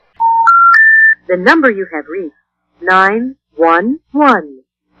The number you have reached, 911,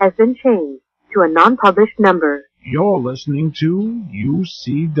 has been changed to a non-published number. You're listening to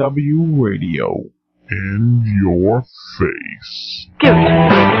UCW Radio. In your face.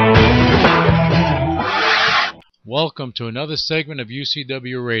 Welcome to another segment of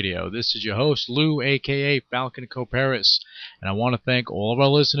UCW Radio. This is your host, Lou, a.k.a. Falcon Coparis, and I want to thank all of our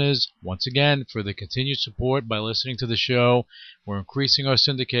listeners once again for the continued support by listening to the show. We're increasing our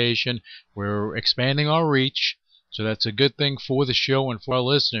syndication. We're expanding our reach, so that's a good thing for the show and for our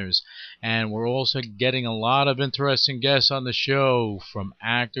listeners. And we're also getting a lot of interesting guests on the show, from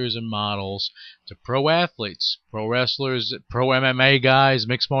actors and models to pro athletes, pro wrestlers, pro MMA guys,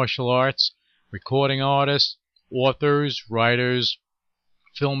 mixed martial arts, recording artists, authors, writers,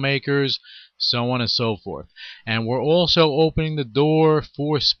 filmmakers, so on and so forth. And we're also opening the door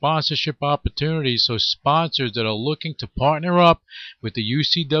for sponsorship opportunities, so sponsors that are looking to partner up with the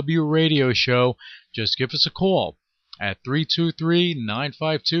UCW radio show, just give us a call at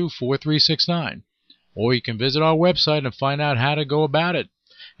 323-952-4369. Or you can visit our website and find out how to go about it.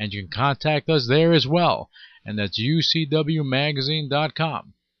 And you can contact us there as well, and that's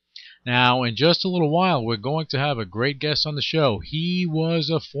ucwmagazine.com. Now, in just a little while, we're going to have a great guest on the show. He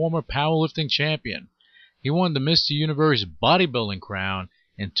was a former powerlifting champion. He won the Mr. Universe bodybuilding crown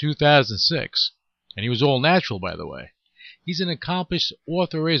in 2006. And he was all natural, by the way. He's an accomplished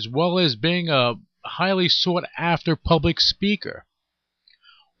author as well as being a highly sought-after public speaker.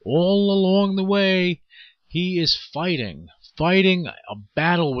 All along the way, he is fighting a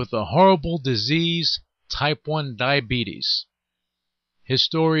battle with a horrible disease, type 1 diabetes. His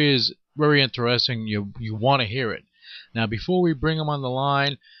story is very interesting. You want to hear it. Now, before we bring him on the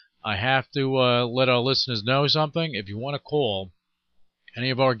line, I have to let our listeners know something. If you want to call any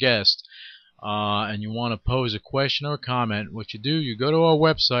of our guests and you want to pose a question or a comment, what you do, you go to our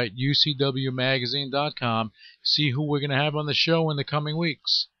website, ucwmagazine.com, see who we're going to have on the show in the coming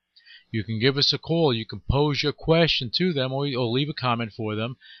weeks. You can give us a call. You can pose your question to them or leave a comment for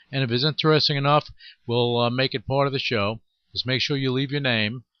them. And if it's interesting enough, we'll make it part of the show. Just make sure you leave your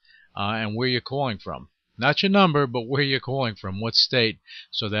name and where you're calling from. Not your number, but where you're calling from, what state,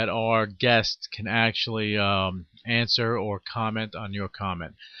 so that our guest can actually answer or comment on your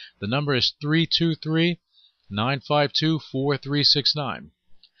comment. The number is 323-952-4369.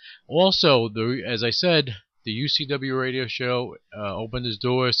 Also, as I said, the UCW radio show opened its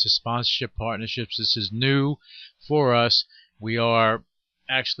doors to sponsorship partnerships. This is new for us. We are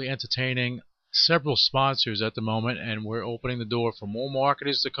actually entertaining several sponsors at the moment, and we're opening the door for more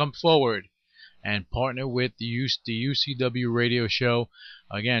marketers to come forward and partner with the UCW radio show.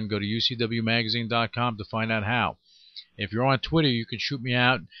 Again, go to ucwmagazine.com to find out how. If you're on Twitter, you can shoot me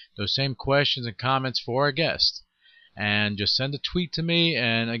out those same questions and comments for our guest. And just send a tweet to me,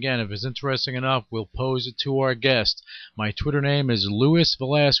 and again, if it's interesting enough, we'll pose it to our guest. My Twitter name is Louis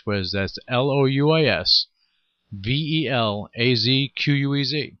Velazquez. That's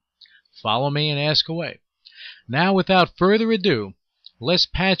LOUISVELAZQUEZ. Follow me and ask away. Now, without further ado, let's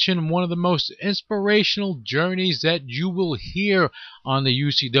patch in one of the most inspirational journeys that you will hear on the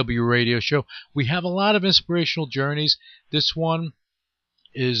UCW radio show. We have a lot of inspirational journeys. This one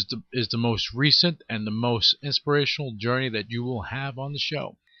is the most recent and the most inspirational journey that you will have on the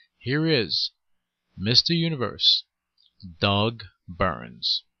show. Here is Mr. Universe, Doug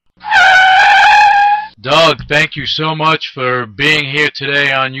Burns. Doug, thank you so much for being here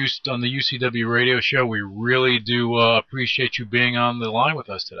today on the UCW radio show. We really do appreciate you being on the line with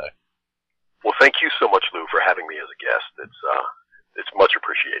us today. Well, thank you so much, Lou, for having me as a guest. It's much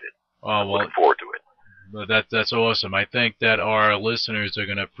appreciated. Looking forward to it. That's awesome. I think that our listeners are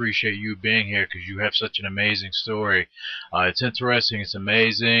going to appreciate you being here because you have such an amazing story. It's interesting. It's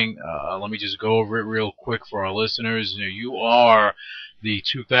amazing. Let me just go over it real quick for our listeners. You are the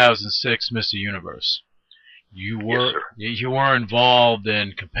 2006 Mr. Universe. You were involved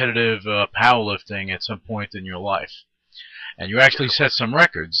in competitive powerlifting at some point in your life, and you actually set some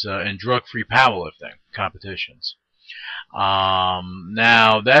records in drug-free powerlifting competitions.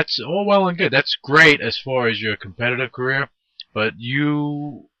 Now that's all well and good. That's great as far as your competitive career, but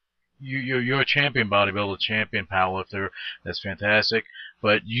you're a champion bodybuilder, champion powerlifter. That's fantastic.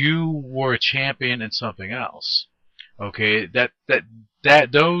 But you were a champion in something else. Okay,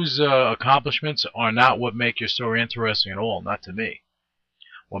 those accomplishments are not what make your story interesting at all. Not to me.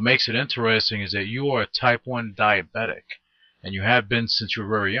 What makes it interesting is that you are a type 1 diabetic, and you have been since you were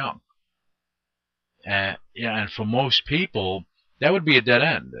very young. And for most people, that would be a dead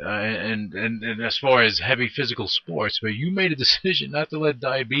end. And as far as heavy physical sports, but you made a decision not to let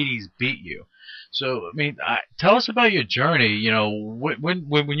diabetes beat you. So, I mean, tell us about your journey. You know,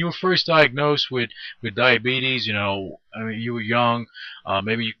 when you were first diagnosed with diabetes, you know, I mean, you were young.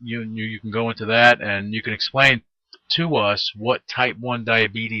 Maybe you can go into that, and you can explain to us what type 1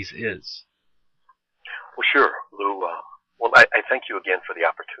 diabetes is. Well, sure, Lou. Well, I thank you again for the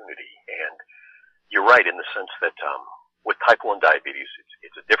opportunity. And you're right in the sense that with type 1 diabetes,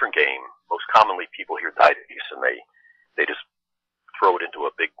 it's a different game. Most commonly, people hear diabetes and they just throw it into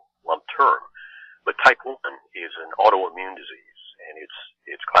a big lump term. But type 1 is an autoimmune disease, and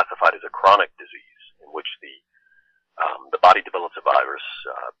it's classified as a chronic disease in which the body develops a virus.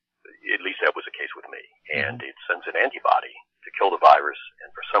 At least that was the case with me, and it sends an antibody to kill the virus, and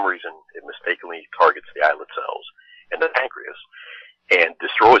for some reason it mistakenly targets the islet cells and the pancreas and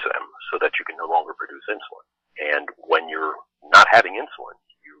destroys them so that you can no longer produce insulin. And when you're not having insulin,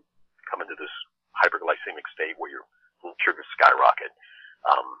 you come into this hyperglycemic state where your blood sugars skyrocket.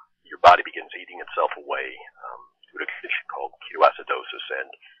 Your body begins eating itself away due to a condition called ketoacidosis,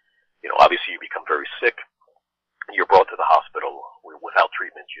 and obviously you become very sick. You're brought to the hospital. Without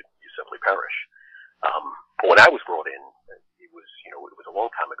treatment, you simply perish. But when I was brought in, it was a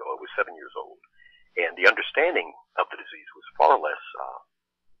long time ago. I was 7 years old, and the understanding of the disease was far less,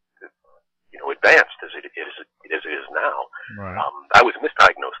 advanced as it is now. Right. I was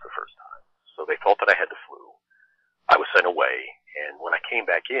misdiagnosed the first time, so they thought that I had the flu. I was sent away, and when I came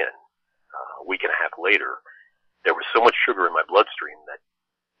back in a week and a half later, there was so much sugar in my bloodstream that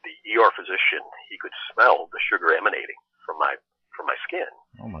the ER physician, he could smell the sugar emanating from my skin.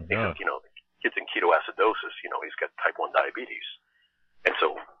 Oh my Because, God. the kid's in ketoacidosis, he's got type 1 diabetes. And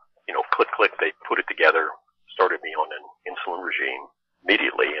so, click, they put it together, started me on an insulin regime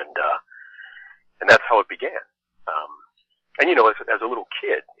immediately, and that's how it began. And as a little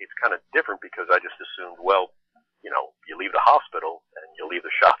kid, it's kind of different because I just assumed, well, you leave the hospital and you leave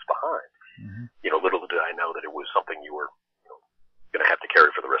the shots behind. Mm-hmm. Little did I know that it was something you were going to have to carry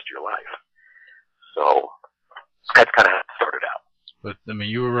for the rest of your life. So that's kind of how it started out. But I mean,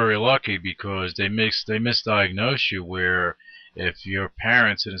 you were very lucky because they misdiagnosed you. Where if your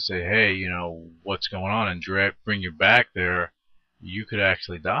parents didn't say, "Hey, what's going on," and bring you back there, you could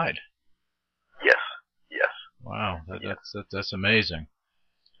actually died. Yes. Wow, that's amazing.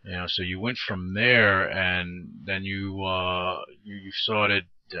 So you went from there, and then you started.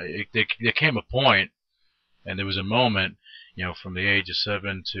 There came a point, and there was a moment, from the age of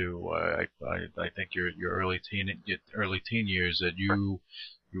 7 to I think your early teen years, that you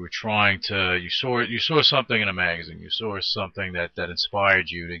were trying to. You saw something in a magazine. You saw something that inspired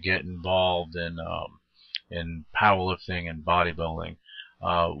you to get involved in powerlifting and bodybuilding.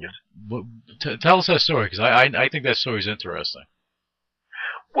 Yes. Tell us that story, because I think that story is interesting.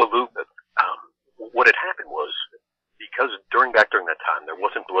 Well, Lou, what had happened was, because during that time, there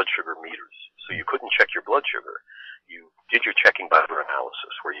wasn't blood sugar meters, so you couldn't check your blood sugar. You did your checking by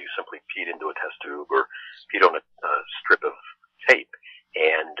urinalysis, where you simply peed into a test tube or peed on a strip of tape,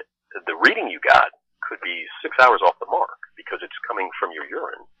 and the reading you got could be 6 hours off the mark because it's coming from your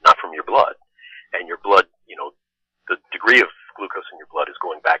urine, not from your blood. And your blood, the degree of glucose in your blood is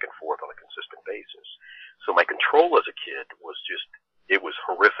going back and forth on a consistent basis. So my control as a kid was it was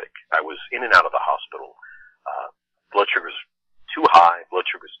horrific. I was in and out of the hospital. Blood sugars too high, blood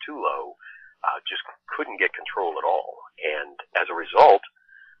sugars too low, just couldn't get control at all. And as a result,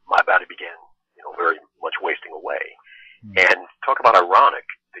 my body began, very much wasting away. And talk about ironic,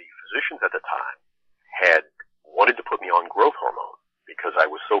 the physicians at the time had wanted to put me on growth hormone because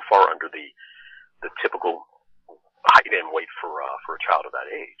I was so far under the typical height and weight for a child of that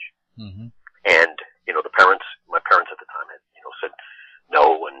age. Mm-hmm. And, my parents at the time had, said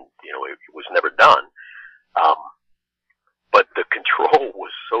no, and, it was never done. But the control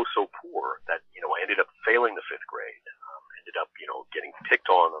was so poor that, I ended up failing the 5th grade, ended up, getting picked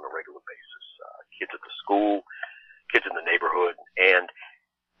on a regular basis, kids at the school, kids in the neighborhood. And,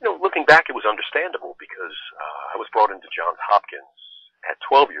 looking back, it was understandable because, I was brought into Johns Hopkins at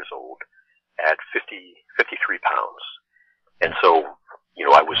 12 years old at 53 pounds. And so,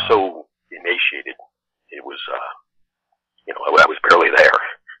 I was so emaciated, it was, I was barely there.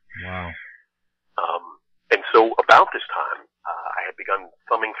 Wow. And so about this time, I had begun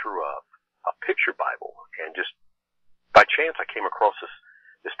thumbing through a picture Bible, and just by chance I came across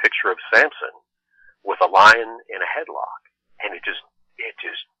this picture of Samson with a lion in a headlock, and it just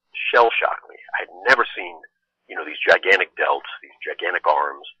shell shocked me. I had never seen, these gigantic delts, these gigantic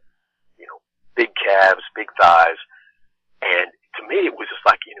arms, big calves, big thighs, and to me it was just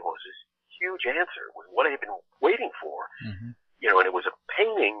like, it was this huge answer. It was what I had been waiting for. Mm-hmm. And it was a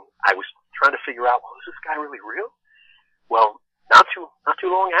painting. I was trying to figure out, well, is this guy really real? Well, not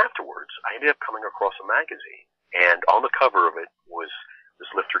too long afterwards, I ended up coming across a magazine, and on the cover of it was this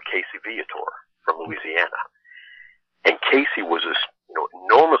lifter Casey Viator from Louisiana. And Casey was this,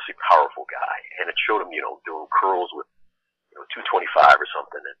 enormously powerful guy, and it showed him, doing curls with, 225 or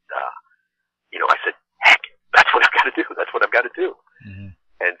something. And, I said, heck, that's what I've got to do. That's what I've got to do. Mm-hmm.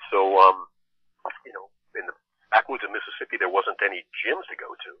 And so, in the backwoods of Mississippi, there wasn't any gyms to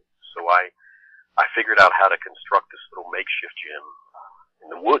go to. So I figured out how to construct this little makeshift gym in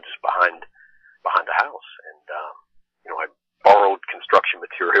the woods behind the house. And, I borrowed construction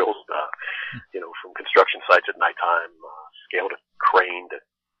materials, from construction sites at nighttime, scaled a crane to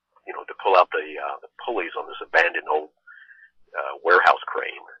pull out the pulleys on this abandoned old, warehouse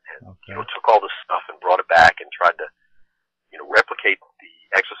crane. And, took all this stuff and brought it back and tried to, replicate the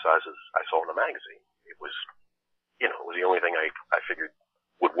exercises I saw in the magazine. It was the only thing I figured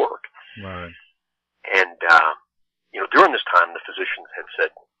would work. Right. And, during this time, the physicians had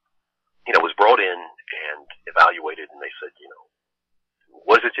said, was brought in and evaluated, and they said,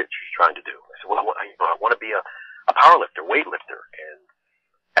 what is it that you're trying to do? I said, well, I want to be a power lifter, weightlifter. And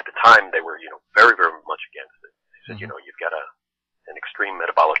at the time, they were, very, very much against it. They said, Mm-hmm. You've got an extreme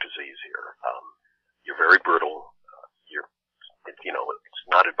metabolic disease here. You're very brittle. It's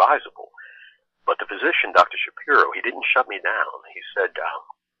not advisable. But the physician, Dr. Shapiro, he didn't shut me down. He said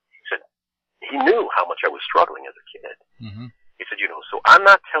he knew how much I was struggling as a kid. Mm-hmm. He said, so I'm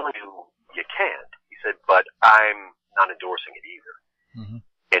not telling you you can't. He said, but I'm not endorsing it either. Mm-hmm.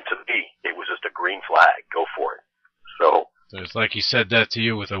 And to me, it was just a green flag. Go for it. So it's like he said that to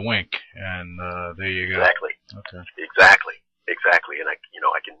you with a wink, and there you go. Exactly. Okay. Exactly. And I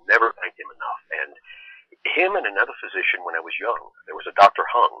can never thank him enough. And him and another physician when I was young. There was a Dr.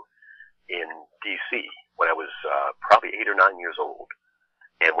 Hung in D.C. when I was probably 8 or 9 years old.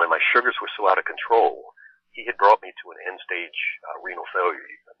 And when my sugars were so out of control, he had brought me to an end-stage renal failure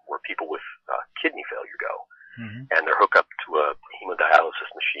where people with kidney failure go. Mm-hmm. And they're hooked up to a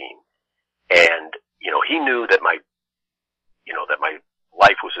hemodialysis machine. And, he knew that my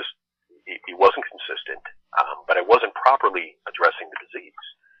life was just, it wasn't consistent, but I wasn't properly addressing the disease.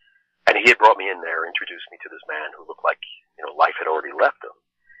 And he had brought me in there, introduced me to this man who looked like, life had already left him.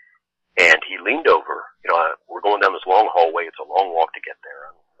 And he leaned over, we're going down this long hallway. It's a long walk to get there.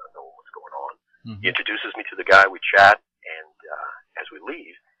 I don't know what's going on. Mm-hmm. He introduces me to the guy. We chat. And, as we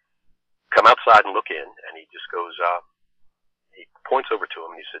leave, come outside and look in. And he just goes, he points over to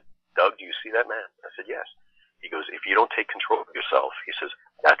him and he said, Doug, do you see that man? I said, yes. He goes, if you don't take control of yourself, he says,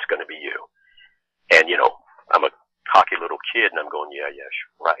 that's going to be you. And, I'm a cocky little kid and I'm going, yeah,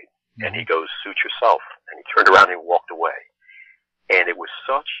 sure, right. Mm-hmm. And he goes, suit yourself. And he turned around and walked away. And it was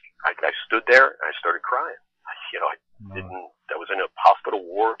I stood there and I started crying. I was in a hospital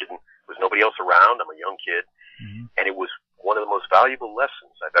ward, there was nobody else around. I'm a young kid. Mm-hmm. And it was one of the most valuable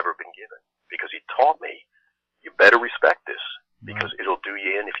lessons I've ever been given because he taught me, you better respect this because it'll do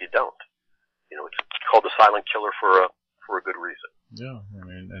you in if you don't. It's called the silent killer for a good reason. Yeah. I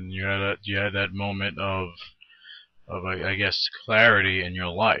mean, and you had that moment of I guess clarity in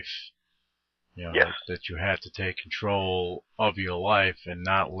your life. Yes. That you had to take control of your life and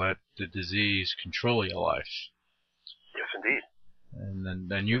not let the disease control your life. Yes, indeed. And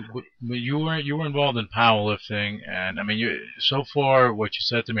then you were involved in powerlifting, and I mean, so far what you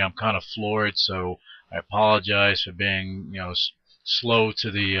said to me, I'm kind of floored. So I apologize for being slow to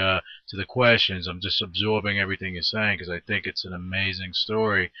the questions. I'm just absorbing everything you're saying because I think it's an amazing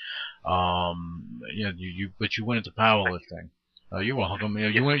story. But you went into powerlifting. You're welcome.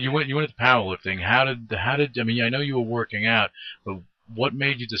 You went into powerlifting. How did I mean? I know you were working out, but what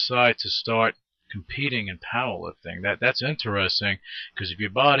made you decide to start competing in powerlifting? That's interesting because if your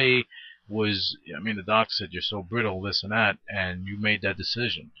body was, the doctor said you're so brittle, this and that, and you made that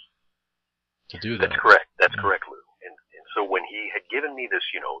decision to do that. That's correct. That's correct, Lou. And so when he had given me this,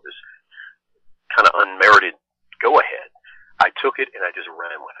 this kind of unmerited go ahead, I took it and I just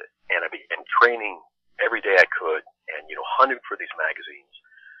ran with it, and I began training every day I could. And, hunted for these magazines,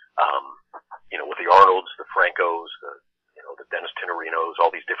 with the Arnolds, the Francos, the Dennis Tenorinos,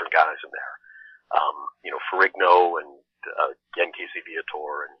 all these different guys in there. Ferrigno and, again, Casey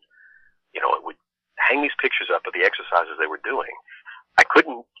Viator. And, I would hang these pictures up of the exercises they were doing. I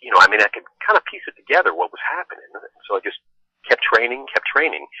couldn't, I could kind of piece it together what was happening. So I just kept training.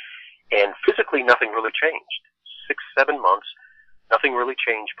 And physically, nothing really changed. 6-7 months, nothing really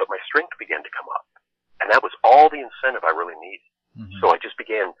changed, but my strength began to come up. And that was all the incentive I really needed. Mm-hmm. So I just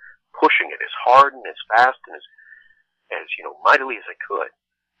began pushing it as hard and as fast and as mightily as I could.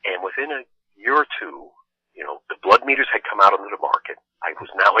 And within a year or two, the blood meters had come out onto the market. I was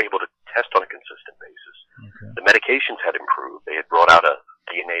now able to test on a consistent basis. Okay. The medications had improved. They had brought out a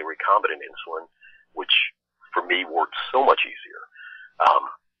DNA recombinant insulin, which for me worked so much easier.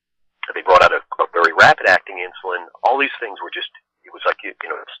 They brought out a very rapid-acting insulin. All these things were just, it was like,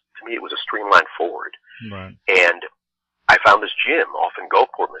 to me it was a streamline forward. Right. And I found this gym off in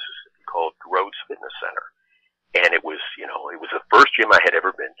Gulfport, Mississippi called Rhodes Fitness Center. And it was, it was the first gym I had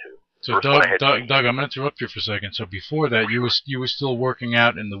ever been to. So Doug, I'm going to interrupt you for a second. So before that, you were still working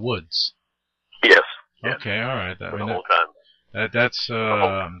out in the woods. Yes. Okay, all right. The whole time. That's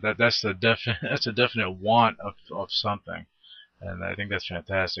a definite want of something, and I think that's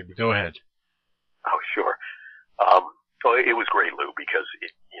fantastic. But go ahead. Oh, sure. So it was great, Lou, because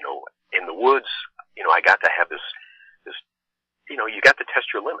in the woods, I got to have this, you got to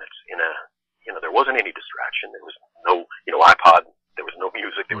test your limits there wasn't any distraction. There was no, iPod. There was no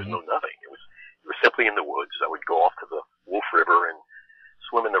music. There was no nothing. You were simply in the woods. I would go off to the Wolf River and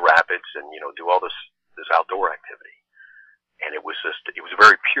swim in the rapids and, do all this outdoor activity. And it was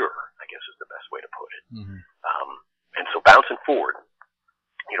very pure, I guess is the best way to put it. Mm-hmm. And so bouncing forward,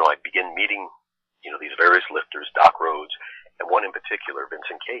 I began meeting, these various lifters, Doc Rhodes, and one in particular,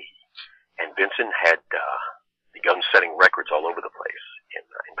 Vincent Cahey. And Vincent had begun setting records all over the place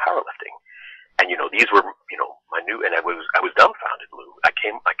in powerlifting. And, these were, my new, and I was dumbfounded, Lou. I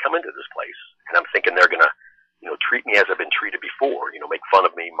come into this place, and I'm thinking they're gonna, treat me as I've been treated before, make fun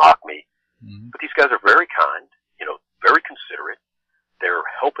of me, mock me. Mm-hmm. But these guys are very kind, very considerate. They're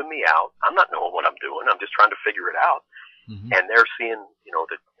helping me out. I'm not knowing what I'm doing. I'm just trying to figure it out. Mm-hmm. And they're seeing,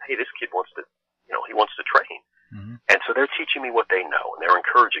 that, hey, this kid wants to, he wants to train. Mm-hmm. And so they're teaching me what they know, and they're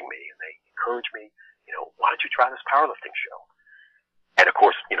encouraging me, and they encourage me, why don't you try this powerlifting show? And of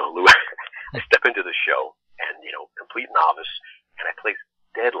course, Lou, I step into the show, and, complete novice, and I place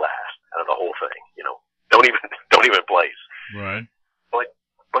dead last out of the whole thing, don't even place. Right.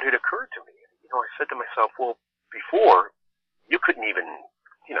 But it occurred to me, I said to myself, well, before, you couldn't even,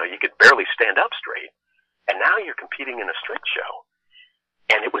 you could barely stand up straight, and now you're competing in a strength show.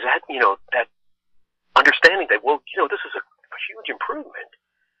 And it was that, that understanding that, well, this is a huge improvement.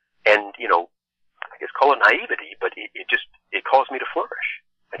 And, I guess call it naivety, but it caused me to flourish.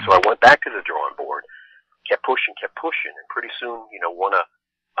 And so I went back to the drawing board, kept pushing, and pretty soon, won a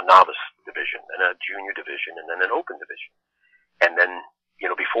novice division, and a junior division, and then an open division. And then,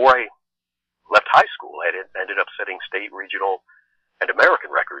 before I left high school, I ended up setting state, regional, and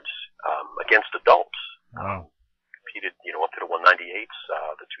American records against adults. Wow. Competed, up to the 198s,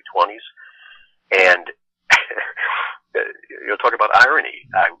 the 220s, and talk about irony.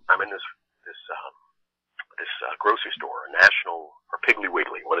 I'm in this grocery store, a National or Piggly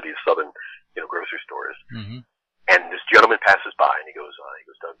Wiggly, one of these southern, grocery stores. Mm-hmm. And this gentleman passes by, and he goes,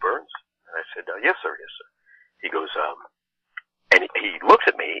 Doug Burns? And I said, yes, sir. He goes, and he looks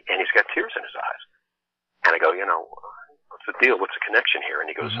at me, and he's got tears in his eyes. And I go, what's the deal? What's the connection here? And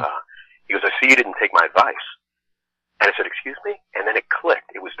he goes, I see you didn't take my advice. And I said, excuse me? And then it clicked.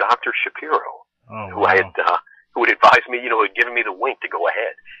 It was Dr. Shapiro, who had advised me, had given me the wink to go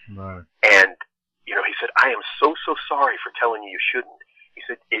ahead. Right. And, he said, I am so sorry for telling you shouldn't. He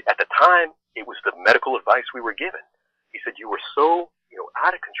said, at the time, it was the medical advice we were given. He said, you were so,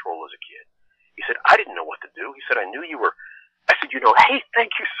 out of control as a kid. He said, I didn't know what to do. He said, I knew you were. I said, hey,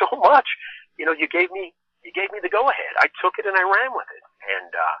 thank you so much. You gave me the go ahead. I took it and I ran with it.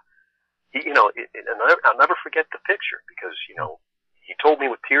 And, I'll never forget the picture because, he told me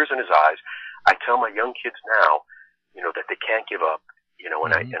with tears in his eyes. I tell my young kids now, that they can't give up,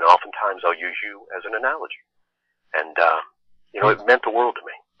 and oftentimes I'll use you as an analogy. And, it meant the world to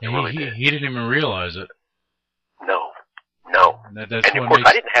me. It really did. He didn't even realize it. No. And of course,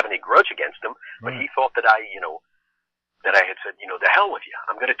 I didn't have any grudge against him, but he thought that I had said, the hell with you.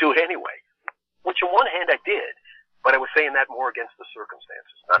 I'm going to do it anyway. Which on one hand I did, but I was saying that more against the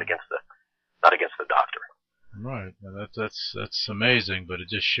circumstances, not against the doctor. Right. That's amazing, but it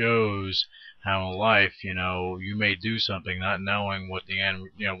just shows how in life, you may do something not knowing what the end,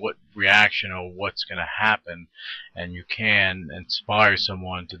 what reaction or what's going to happen, and you can inspire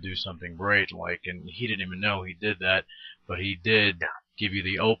someone to do something great. And he didn't even know he did that, but he did give you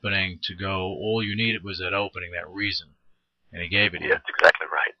the opening to go. All you needed was that opening, that reason, and he gave it. Yeah, that's exactly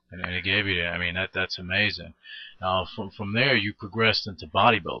right. And he gave you. I mean, that's amazing. Now, from there, you progressed into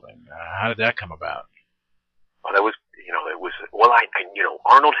bodybuilding. How did that come about? Well, that was,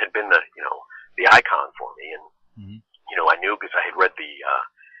 Arnold had been the icon for me, and I knew because I had read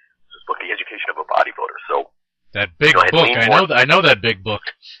this book, The Education of a Bodybuilder. So that big book, I know that big book.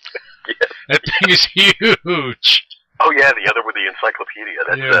 Yes. That thing is huge. Oh yeah, the other with the encyclopedia.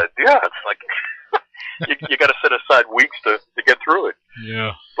 That's it's like you got to set aside weeks to get through it.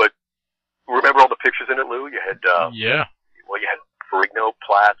 Yeah. But Remember all the pictures in it, Lou? You had, yeah. Well, you had Ferrigno,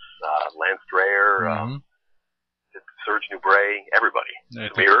 Platz, Lance Dreyer, Mm-hmm. Serge Nubret, everybody.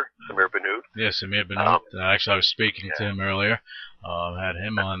 Samir Benoot. Yeah, Samir Benoot. Actually, I was speaking to him earlier. Had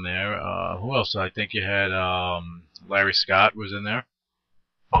him on there. Who else? I think you had Larry Scott was in there.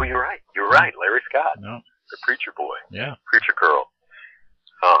 Oh, you're right. Larry Scott. No. The Preacher Boy. Yeah. Preacher Girl.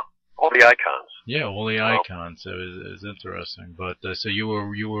 All the icons. Yeah, all the icons. It was interesting. But so you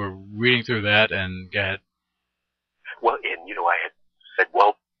were reading through that, and go ahead. Well, and I had said,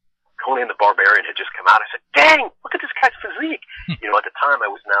 well, Conan the Barbarian had just come out. I said, dang, look at this guy's physique. At the time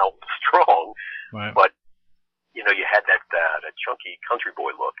I was now strong, Right. but you had that chunky country boy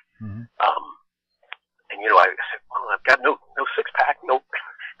look. Mm-hmm. And I said, well, I've got no six pack, no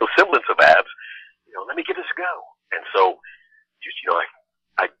semblance of abs. Let me give this a go. And so, just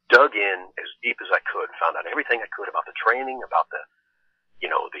I dug in as deep as I could, found out everything I could about the training, about the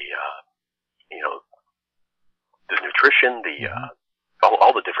nutrition,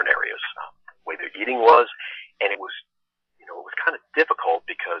 all the different areas, the way their eating was, and it was kind of difficult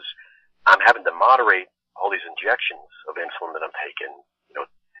because I'm having to moderate all these injections of insulin that I'm taking,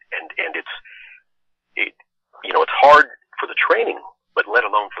 and it's hard for the training, but let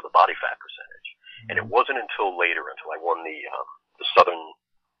alone for the body fat percentage. And it wasn't until later, until I won the Southern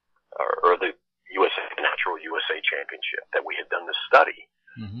or the Natural USA Championship, that we had done this study,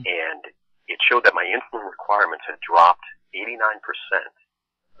 and it showed that my insulin requirements had dropped 89%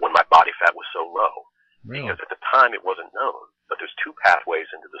 when my body fat was so low. Really? Because at the time it wasn't known, but there's two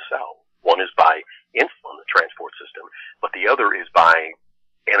pathways into the cell. One is by insulin, the transport system, but the other is by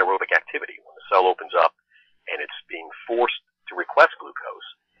anaerobic activity. When the cell opens up and it's being forced to request glucose,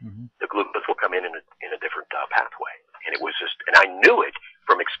 the glucose will come in a different pathway. And it was and I knew it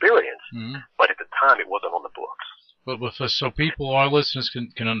from experience, but at the time it wasn't on the books. But so people, our listeners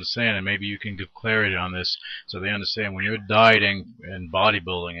can understand, and maybe you can give clarity on this, so they understand when you're dieting and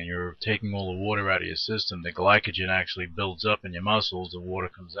bodybuilding and you're taking all the water out of your system, the glycogen actually builds up in your muscles, the water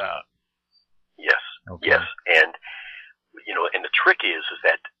comes out. Yes. Okay. Yes. And, and the trick is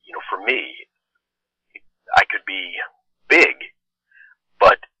that, for me, I could be big,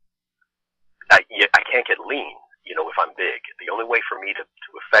 but I can't get lean, if I'm big. The only way for me to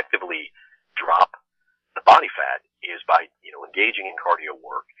effectively drop the body fat is by, engaging in cardio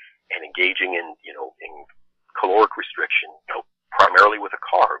work and engaging in caloric restriction, primarily with the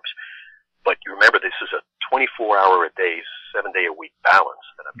carbs. But you remember, this is a 24-hour-a-day, 7-day-a-week balance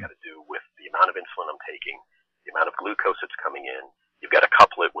that I've got to do with the amount of insulin I'm taking, the amount of glucose that's coming in. You've got to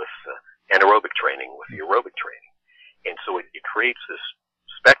couple it with anaerobic training, with the aerobic training. And so it creates this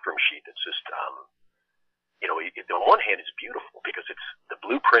spectrum sheet that's just, on one hand, it's beautiful because it's the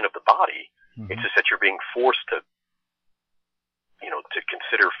blueprint of the body. It's just that you're being forced to, to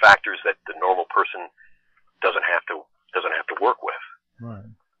consider factors that the normal person doesn't have to work with. Right.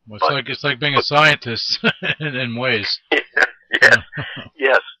 Well, it's like being a scientist in ways. Yes.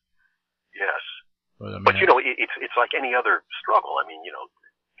 Yes. Yes. But it's like any other struggle. I mean, be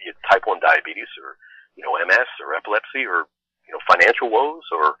it type 1 diabetes or, MS or epilepsy or, financial woes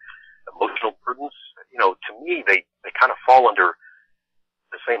or emotional burdens, to me, they kind of fall under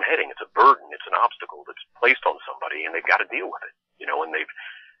the same heading. It's a burden. It's an obstacle that's placed on somebody, and they've got to deal with it, and they've,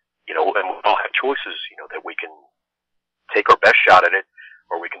 and we all have choices, that we can take our best shot at it,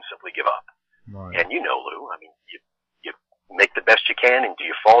 or we can simply give up. Right. And Lou, I mean, you make the best you can, and do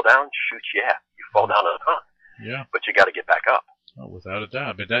you fall down? Shoot, yeah. You fall down a ton. Yeah. But you got to get back up. Oh, without a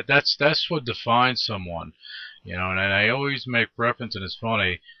doubt. But that's what defines someone, and I always make reference, and it's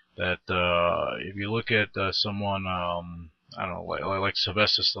funny that if you look at someone, I don't know, like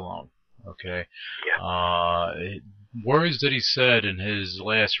Sylvester Stallone, okay? Yeah. Words that he said in his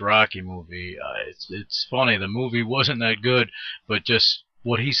last Rocky movie, it's funny, the movie wasn't that good, but just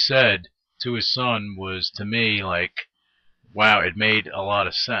what he said to his son was, to me, like, wow, it made a lot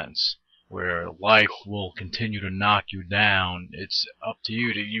of sense. Where life will continue to knock you down, it's up to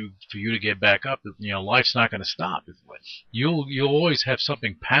you for you to get back up. Life's not going to stop. You'll always have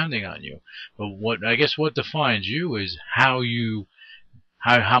something pounding on you. But what defines you is how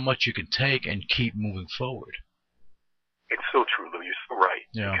much you can take and keep moving forward. It's so true, Lou. You're so right.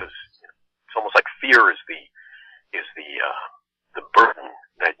 Yeah. Because it's almost like fear is the burden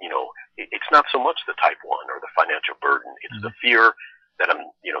that it's not so much the type 1 or the financial burden. It's the fear that I'm,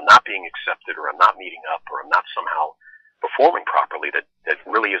 not being accepted, or I'm not meeting up, or I'm not somehow performing properly, that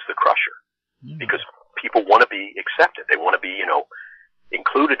really is the crusher. Because people want to be accepted. They want to be,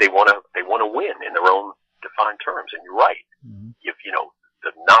 included. They want to win in their own defined terms. And you're right. If, the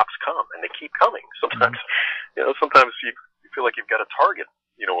knocks come, and they keep coming. Sometimes, sometimes you feel like you've got a target,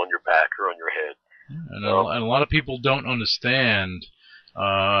 on your back or on your head. And a lot of people don't understand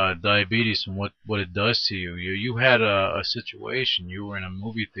diabetes and what it does to you. You had a situation. You were in a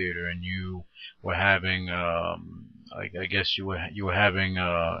movie theater and you were having I guess you were having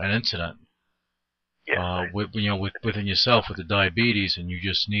an incident. Yeah. Within yourself with the diabetes, and you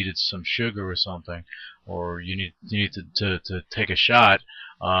just needed some sugar or something, or you need to take a shot.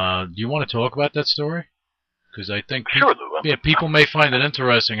 Do you want to talk about that story? Because I think sure, Lou. People may find it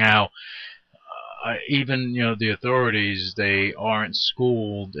interesting how even the authorities, they aren't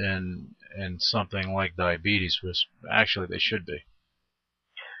schooled in something like diabetes, which actually they should be.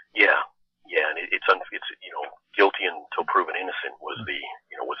 Yeah, and it's guilty until proven innocent was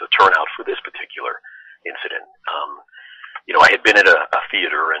the turnout for this particular incident. I had been at a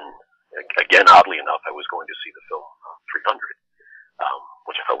theater, and again, oddly enough, I was going to see the film 300,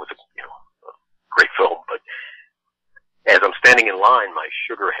 which I thought was a great film. But as I'm standing in line, my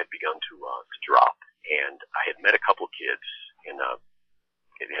sugar had begun to drop, and I had met a couple of kids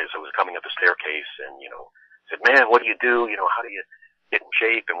as I was coming up the staircase, and said, "Man, what do you do? How do you get in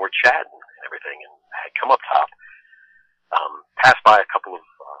shape?" And we're chatting and everything, and I had come up top, passed by a couple of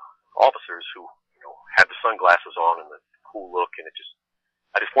officers who had the sunglasses on and the cool look, and I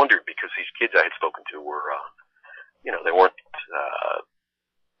just wondered, because these kids I had spoken to were they weren't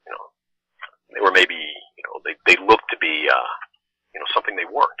they were maybe they looked to be something they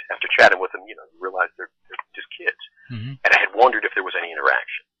weren't. After chatting with them, you realize they're just kids. Mm-hmm. And I had wondered if there was any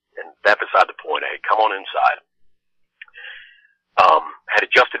interaction. And that beside the point, I had come on inside, had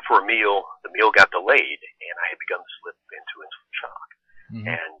adjusted for a meal. The meal got delayed, and I had begun to slip into insulin shock. Mm-hmm.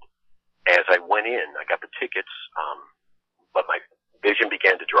 And as I went in, I got the tickets, but my vision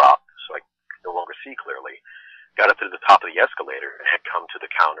began to drop, so I could no longer see clearly. Got up to the top of the escalator and had come to the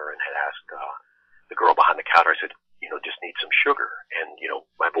counter and had asked the girl behind the counter. I said, just need some sugar. And,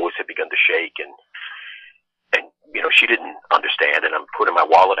 my voice had begun to shake, and she didn't understand, and I'm putting my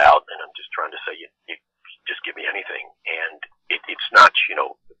wallet out, and I'm just trying to say, you just give me anything. And it's not,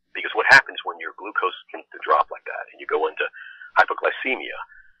 because what happens when your glucose begins to drop like that, and you go into hypoglycemia,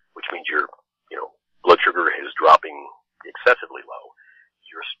 which means your, blood sugar is dropping excessively low.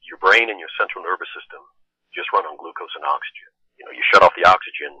 Your brain and your central nervous system just run on glucose and oxygen. You shut off the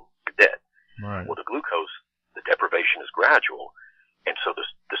oxygen, you're dead. Right. Well, the glucose, the deprivation is gradual, and so the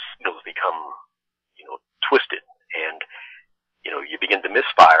signals become, twisted, and, you begin to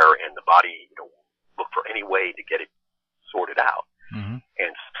misfire, and the body, look for any way to get it sorted out. Mm-hmm.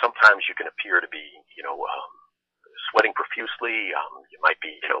 And sometimes you can appear to be, sweating profusely. You might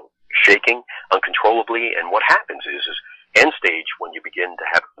be, shaking uncontrollably, and what happens is end stage, when you begin to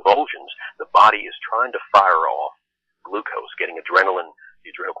have convulsions, the body is trying to fire off glucose, getting adrenaline,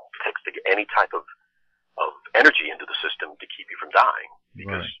 the adrenal cortex, to get any type of energy into the system to keep you from dying,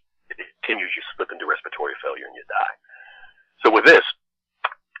 because right. it continues, you slip into respiratory failure and you die. So with this,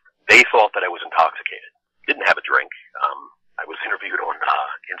 they thought that I was intoxicated. Didn't have a drink. I was interviewed on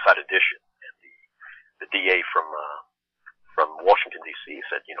Inside Edition, and the DA from Washington D.C.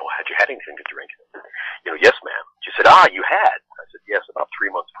 said, had you had anything to drink? Yes, ma'am. She said, you had? I said, yes, about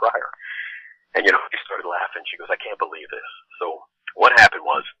 3 months prior. And she started laughing. She goes, I can't believe this. So what happened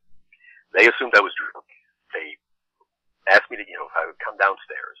was, they assumed I was drunk. They asked me to, if I would come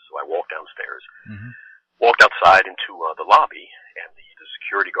downstairs. So I walked downstairs, mm-hmm. walked outside into the lobby, and the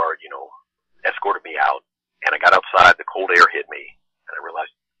security guard, escorted me out. And I got outside, the cold air hit me, and I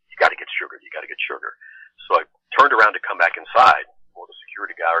realized, you got to get sugar. So I turned around to come back inside. Well, the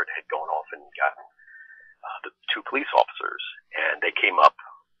security guard had gone off and gotten the 2 police officers, and they came up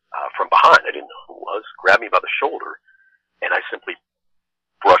from behind. I didn't know who it was, grabbed me by the shoulder, and I simply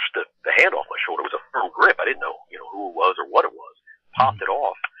brushed the hand off my shoulder. It was a firm grip. I didn't know, who it was or what it was. Popped it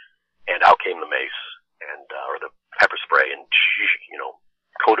off, and out came the mace and or the pepper spray, and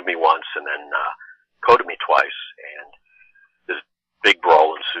coated me once, and then coated me twice, and this big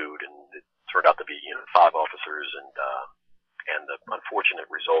brawl ensued, and it turned out to be 5 officers, and the unfortunate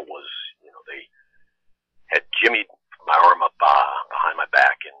result was they had jimmied my arm up behind my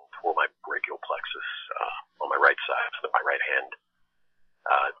back and tore my brachial plexus on my right side, so that my right hand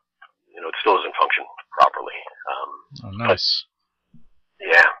it still doesn't function properly. Oh, nice.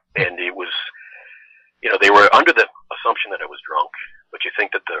 Yeah, and it was, they were under the assumption that I was drunk, but you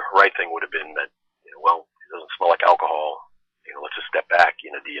think that the right thing would have been that, well, it doesn't smell like alcohol, let's just step back,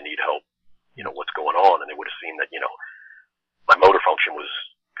 do you need help, what's going on? And they would have seen that, my motor function was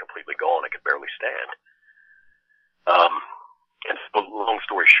completely gone. I could barely stand. And so, long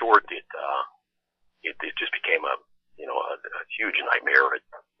story short, it just became a huge nightmare. It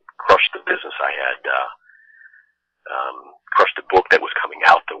crushed the business I had crushed a book that was coming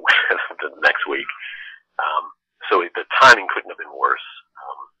out the next week. So the timing couldn't have been worse.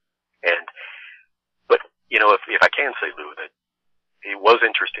 But if I can say, Lou, that it was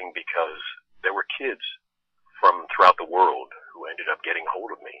interesting because there were kids from throughout the world who ended up getting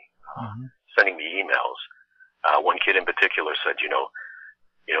hold of me, sending me emails. One kid in particular said,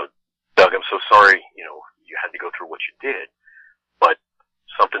 Doug, I'm so sorry, you had to go through what you did, but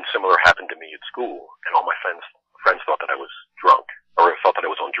something similar happened to me at school, and all my friends thought that I was drunk, or thought that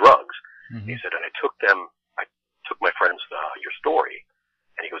I was on drugs. He said, and I took my friends your story,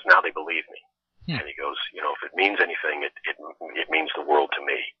 and he goes, now they believe me. And he goes, if it means anything, it means the world to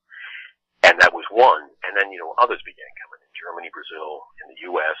me. And that was one, and then, others began coming in Germany, Brazil, in the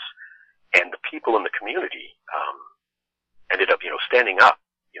U.S., and the people in the community, ended up, standing up,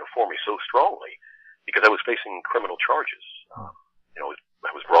 for me so strongly, because I was facing criminal charges.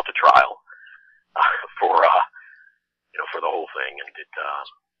 I was brought to trial, for the whole thing, and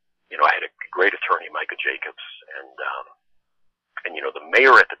I had a great attorney, Micah Jacobs, and the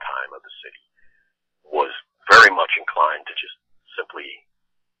mayor at the time of the city was very much inclined to just simply,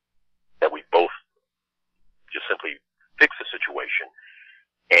 that we both just simply fix the situation,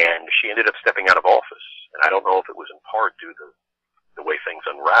 and she ended up stepping out of office, and I don't know if it was in part due to the way things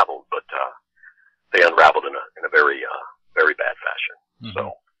unraveled, but they unraveled in a very very bad fashion.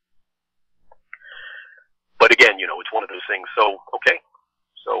 So, but again, it's one of those things. So okay,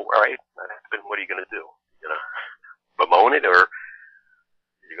 so all right, then what are you going to do? Bemoan it, or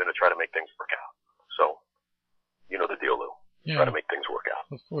you're going to try to make things work out? So, the deal, Lou. Yeah. Try to make things work out.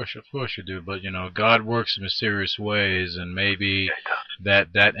 Of course you do. But God works in mysterious ways, and maybe that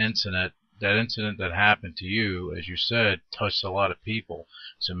incident that happened to you, as you said, touched a lot of people.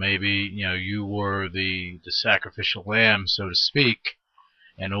 So maybe you were the sacrificial lamb, so to speak,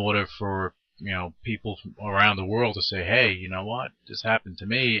 in order for people around the world to say, hey, you know what, this happened to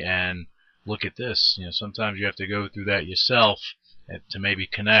me, and look at this. Sometimes you have to go through that yourself to maybe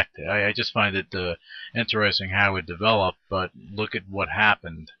connect. I just find it interesting how it developed, but look at what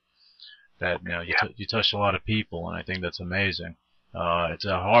happened. That you touched a lot of people, and I think that's amazing. It's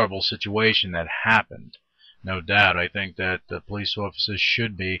a horrible situation that happened, no doubt. I think that the police officers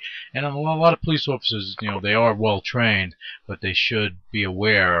should be, and a lot of police officers, they are well trained, but they should be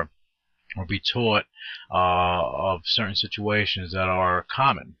aware or be taught of certain situations that are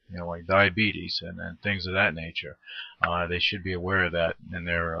common, like diabetes and things of that nature. They should be aware of that, and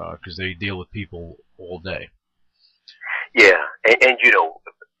because they deal with people all day. Yeah, and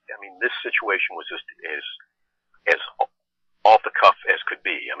this situation was just as off the cuff as could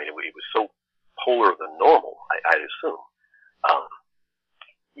be. It was so polar than normal, I'd assume.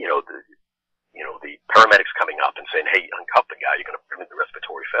 The paramedics coming up and saying, hey, uncuff the guy, you're going to put him into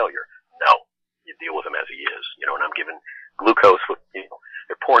respiratory failure. No, you deal with him as he is, and I'm giving glucose with,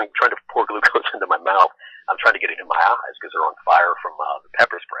 they're trying to pour glucose into my mouth. I'm trying to get it in my eyes because they're on fire from the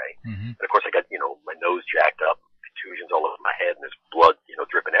pepper spray. And of course I got, my nose jacked up, contusions all over my head, and there's blood,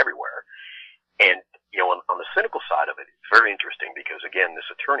 dripping everywhere. And, on the cynical side of it, it's very interesting because, again, this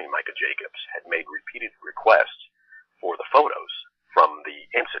attorney, Micah Jacobs, had made repeated requests for the photos from the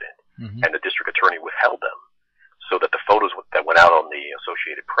incident, and the district attorney withheld them, so that the photos that went out on the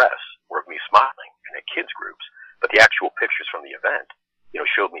Associated Press were of me smiling and at kids' groups, but the actual pictures from the event,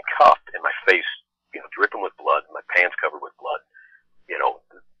 showed me cuffed and my face, dripping with blood, my pants covered with blood,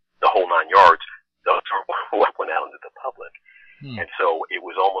 the whole 9 yards. Those are what went out into the public. And so it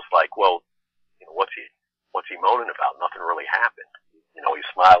was almost like, well, what's he moaning about? Nothing really happened.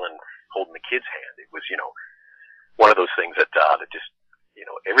 He's smiling, holding the kid's hand. It was, one of those things that just,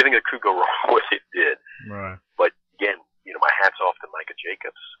 everything that could go wrong with it did. Right. But again, my hat's off to Micah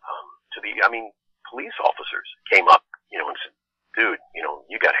Jacobs. Police officers came up, and said, dude,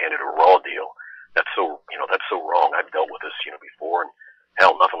 you got handed a raw deal. That's so wrong. I've dealt with this, before, and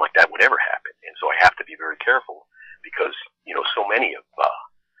hell, nothing like that would ever happen. And so I have to be very careful because, so many of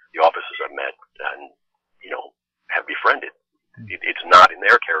the officers I've met and, have befriended. It's not in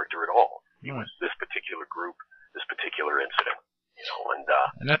their character at all. It was this particular group, this particular incident.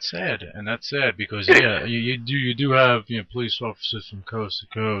 And that's sad. And that's sad because you do have police officers from coast to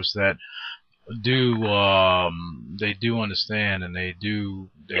coast that they do understand and they do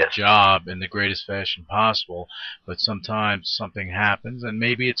their job in the greatest fashion possible, but sometimes something happens, and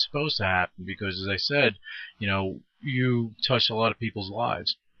maybe it's supposed to happen because, as I said, you touch a lot of people's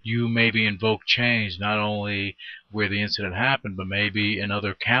lives. You maybe invoke change not only where the incident happened, but maybe in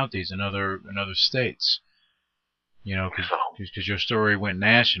other counties, in other states. Because your story went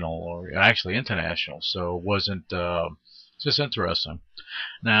national, or actually international, so it wasn't. It's just interesting.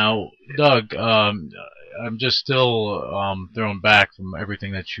 Now, Doug, I'm just still thrown back from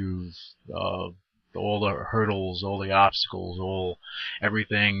everything that you've, all the hurdles, all the obstacles,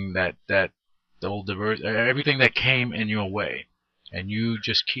 everything everything that came in your way, and you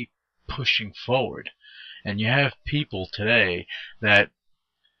just keep pushing forward. And you have people today that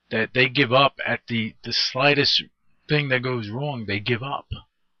they give up at the slightest thing that goes wrong. They give up.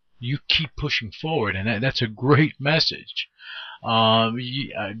 You keep pushing forward, and that's a great message.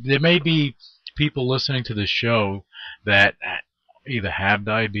 There may be people listening to the show that either have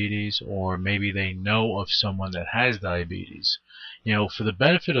diabetes or maybe they know of someone that has diabetes. For the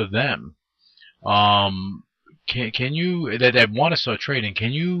benefit of them, can you that want to start training?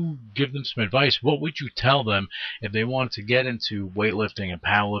 Can you give them some advice? What would you tell them if they wanted to get into weightlifting and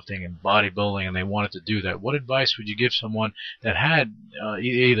powerlifting and bodybuilding and they wanted to do that? What advice would you give someone that had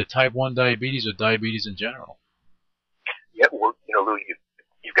either type 1 diabetes or diabetes in general? Yeah, well, Lou,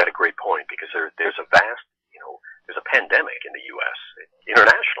 you've got a great point, because there's a vast, there's a pandemic in the U.S.,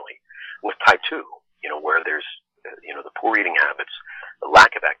 internationally, with type 2, where there's, the poor eating habits, the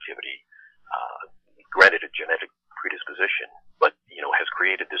lack of activity, granted a genetic predisposition, but, has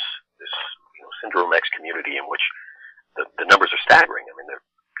created this Syndrome X community in which the numbers are staggering. I mean, they're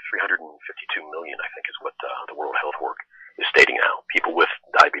 352 million, I think, is what the World Health Work is stating now, people with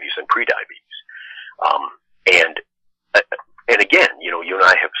diabetes and pre-diabetes. And again, you and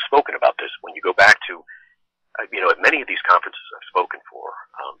I have spoken about this. When you go back to, at many of these conferences I've spoken for,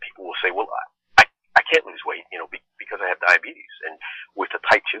 people will say, well, I can't lose weight, because I have diabetes. And with the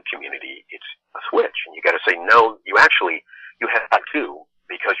type 2 community, it's a switch. And you got to say, no, you have type 2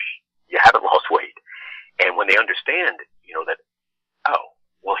 because you haven't lost weight. And when they understand, that, oh,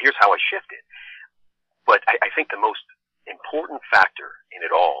 well, here's how I shifted. But I think the most important factor in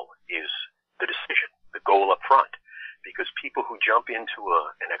it all is the decision, the goal up front. Because people who jump into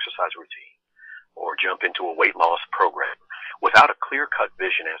an exercise routine or jump into a weight loss program without a clear-cut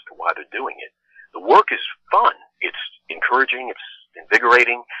vision as to why they're doing it, the work is fun. It's encouraging. It's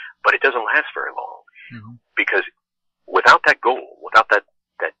invigorating, but it doesn't last very long. Mm-hmm. Because without that goal, without that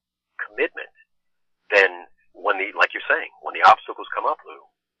commitment, then like you're saying, when the obstacles come up, Lou,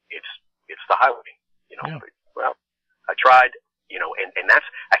 it's the highway. Yeah. Well, I tried, and that's,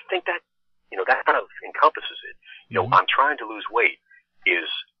 I think that, that kind of encompasses it. Mm-hmm. I'm trying to lose weight is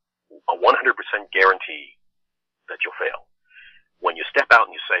a 100% guarantee that you'll fail. When you step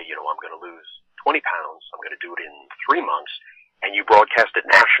out and you say, I'm going to lose 20 pounds, I'm going to do it in 3 months, and you broadcast it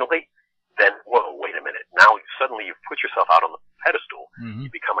nationally, then, whoa, wait a minute. Now suddenly you've put yourself out on the pedestal. Mm-hmm. You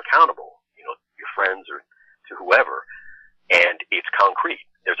become accountable, your friends or to whoever, and it's concrete.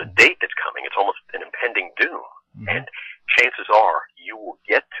 There's a date that's coming. It's almost an impending doom. Mm-hmm. And chances are you will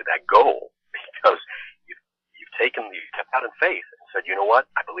get to that goal because you stepped out in faith and said, you know what?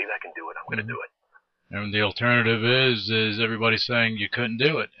 I believe I can do it. I'm going to do it. And the alternative is everybody saying you couldn't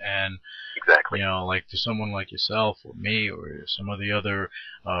do it. And exactly. Like for someone like yourself or me or some of the other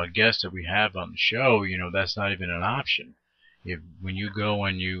guests that we have on the show, that's not even an option. When you go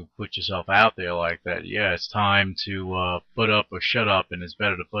and you put yourself out there like that, yeah, it's time to put up or shut up, and it's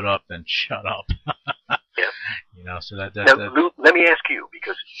better to put up than shut up. Yeah. So now, Lou, let me ask you,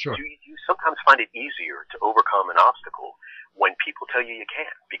 because sure. you sometimes find it easier to overcome an obstacle when people tell you can't,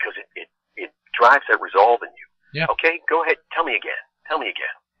 because it drives that resolve in you. Yeah. Okay, go ahead, tell me again.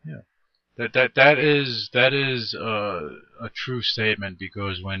 Yeah. That is a true statement,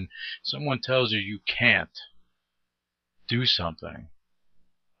 because when someone tells you can't do something,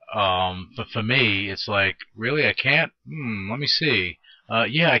 but for me, it's like, really, I can't? Let me see.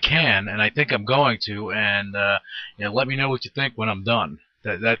 Yeah, I can, and I think I'm going to, and let me know what you think when I'm done.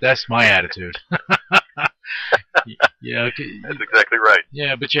 That's my attitude. That's exactly right.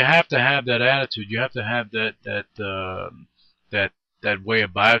 Yeah, but you have to have that attitude. You have to have that way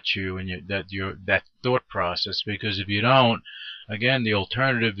about you, and that thought process. Because if you don't, again, the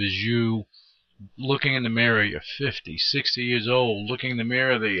alternative is you looking in the mirror. You're 50, 60 years old, looking in the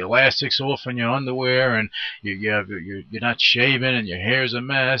mirror, the elastic's off in your underwear, and you're not shaving, and your hair's a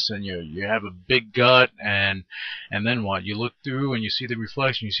mess, and you have a big gut, and then what? You look through and you see the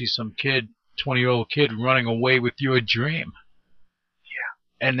reflection. You see some 20-year-old kid running away with your dream.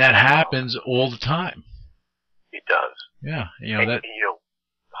 Yeah. And that happens all the time. It does. Yeah. You're right,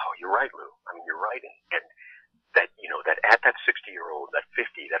 Lou. I mean, you're right. And that, that at that 60-year-old, that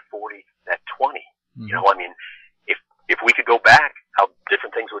 50, that 40, that 20, mm-hmm. I mean, if we could go back, how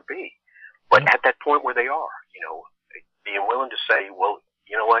different things would be. But at that point where they are, being willing to say, well,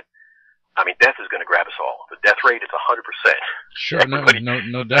 you know what? I mean, death is going to grab us all. The death rate is 100%. Sure, no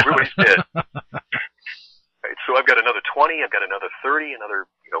doubt. Everybody's dead. Right, so I've got another 20, I've got another 30, another,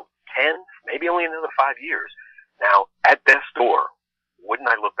 10, maybe maybe only another 5 years. Now, at death's door, wouldn't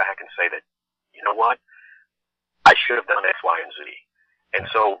I look back and say that, you know what, I should have done X, Y, and Z. And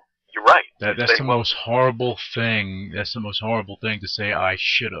so, you're right. That's the most horrible thing. That's the most horrible thing to say, I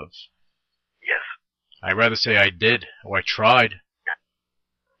should have. Yes. I'd rather say I did, or I tried.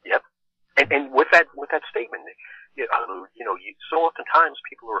 Yep. And with that statement, so oftentimes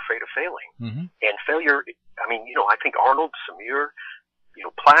people are afraid of failing. Mm-hmm. And failure, I mean, I think Arnold, Samir,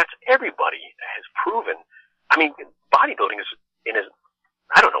 Platz, everybody has proven, I mean, bodybuilding is,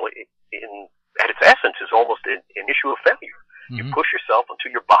 at its essence, is almost an issue of failure. Mm-hmm. You push yourself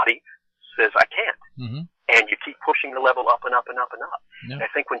until your body says, I can't. Mm-hmm. And you keep pushing the level up and up and up and up. Yeah. And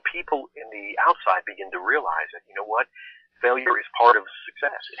I think when people in the outside begin to realize that, you know what, failure is part of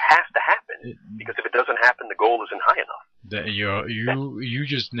success. It has to happen, because if it doesn't happen, the goal isn't high enough. You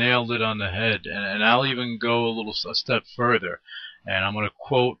just nailed it on the head, and I'll even go a step further, and I'm going to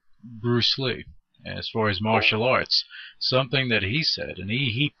quote Bruce Lee as far as martial arts, something that he said, and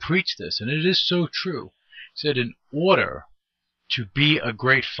he preached this, and it is so true. He said, in order to be a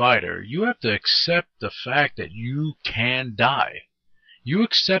great fighter, you have to accept the fact that you can die. You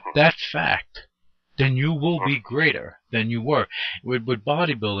accept that fact, then you will be greater than you were. With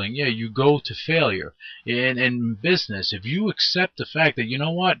bodybuilding, yeah, you go to failure. In business, if you accept the fact that, you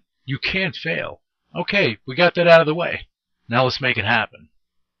know what, you can fail. Okay, we got that out of the way. Now let's make it happen.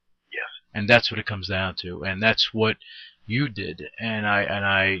 Yes. And that's what it comes down to. And that's what you did. And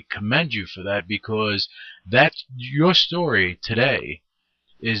I commend you for that, because that's your story today.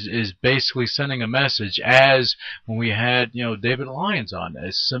 Is basically sending a message, as when we had David Lyons on,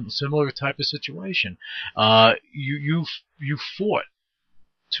 a similar type of situation. You fought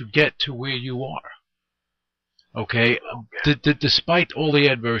to get to where you are. Okay, despite all the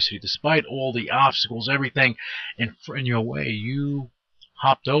adversity, despite all the obstacles, everything in your way, you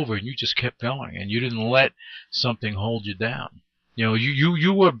hopped over and you just kept going, and you didn't let something hold you down.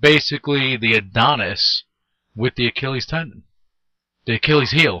 You were basically the Adonis with the Achilles tendon. The Achilles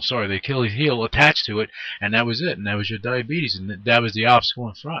heel attached to it, and that was it, and that was your diabetes, and that was the obstacle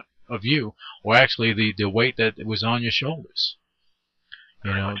in front of you, or actually the weight that was on your shoulders.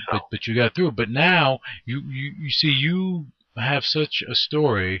 But you got through it. But now you see, you have such a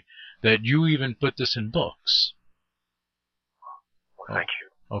story that you even put this in books. Well, thank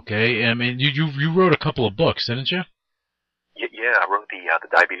you. Okay, I mean, you wrote a couple of books, didn't you? Yeah, I wrote the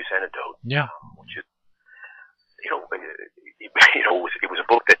Diabetes Antidote. Yeah. Which is, it was a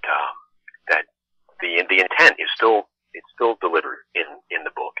book that the intent is still delivered in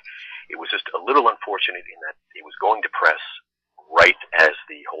the book. It was just a little unfortunate in that it was going to press right as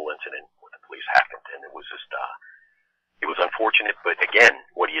the whole incident with the police happened, and it was just it was unfortunate. But again,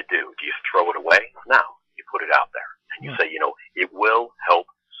 what do? Do you throw it away? No, you put it out there, and you say, it will help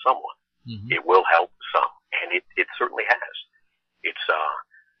someone. Mm-hmm. It will help some, and it certainly has.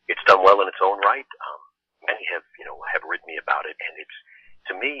 It's done well in its own right. Many have written me about it, and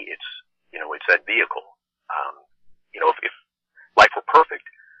to me, it's that vehicle. If life were perfect,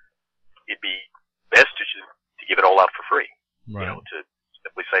 it'd be best to give it all out for free. Right. To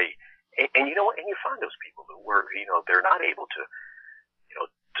simply say, and you find those people who they're not able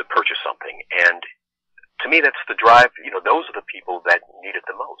to purchase something, and to me, that's the drive. Those are the people that need it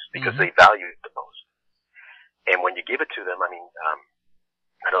the most, because mm-hmm. they value it the most. And when you give it to them, I mean,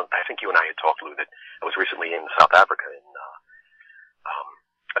 I think you and I had talked, Lou, that I was recently in South Africa in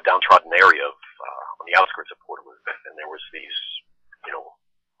a downtrodden area on the outskirts of Port Elizabeth, and there was these,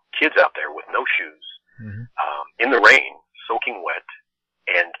 kids out there with no shoes, mm-hmm. In the rain, soaking wet,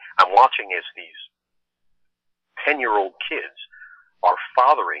 and I'm watching as these 10-year-old kids are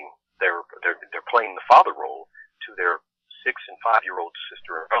fathering they're playing the father role to their 6- and 5-year-old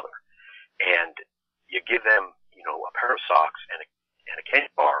sister and brother, and you give them, a pair of socks and a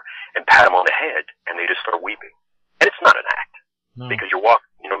candy bar and pat them on the head, and they just start weeping. And it's not an act, because you're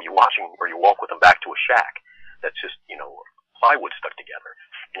watching, or you walk with them back to a shack that's just, plywood stuck together,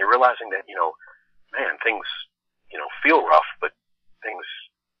 and you're realizing that, man, things, feel rough, but things,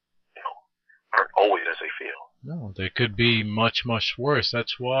 aren't always as they feel. No, they could be much, much worse.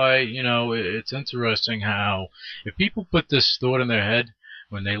 That's why, it's interesting how, if people put this thought in their head,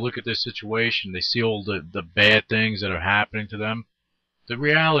 when they look at this situation, they see all the bad things that are happening to them, the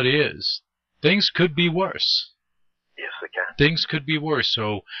reality is, things could be worse. Yes, they can. Things could be worse.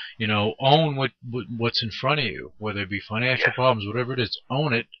 So, own what's in front of you, whether it be financial problems, whatever it is,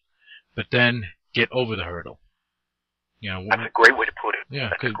 own it, but then get over the hurdle. That's a great way to put it. Yeah,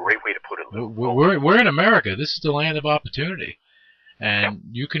 that's a great way to put it, Lou. We're in America. This is the land of opportunity. And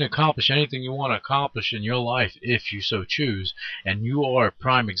you can accomplish anything you want to accomplish in your life if you so choose. And you are a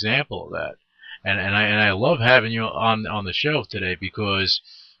prime example of that. And I love having you on the show today because,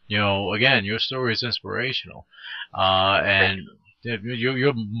 again, your story is inspirational, and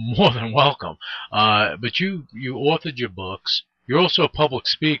you're more than welcome. But you authored your books. You're also a public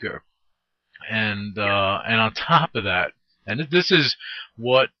speaker, and on top of that, and this is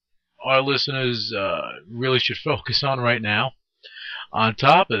what our listeners really should focus on right now. On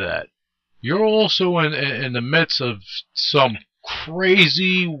top of that, you're also in the midst of some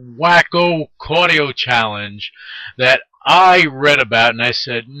crazy, wacko cardio challenge that I read about, and I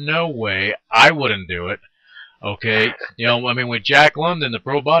said, no way, I wouldn't do it. Okay, when Jack London, the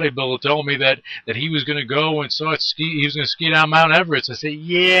pro bodybuilder, told me that he was going to go and start he was going to ski down Mount Everest, I said,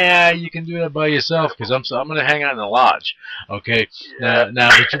 yeah, you can do that by yourself because I'm going to hang out in the lodge. Okay,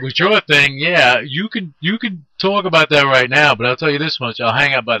 now with your thing, yeah, you can talk about that right now, but I'll tell you this much: I'll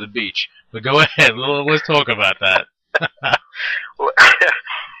hang out by the beach. But go ahead, let's talk about that. well,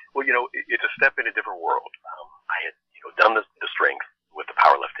 it's a step in a different world. I had done the strength with the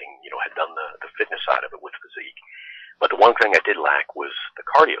powerlifting, had done the fitness side of it with physique. But the one thing I did lack was the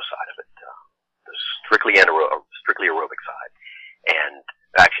cardio side of it, the strictly aerobic side. And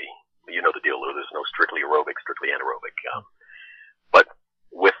actually, the deal, Lou, there's no strictly aerobic, strictly anaerobic. But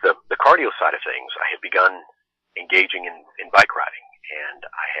with the cardio side of things, I had begun engaging in bike riding, and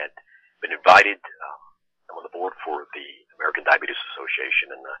I had been invited. I'm on the board for the American Diabetes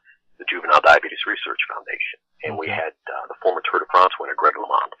Association and the Juvenile Diabetes Research Foundation. And we had the former Tour de France winner, Greg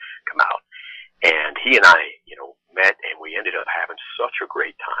LeMond, come out. And he and I, met, and we ended up having such a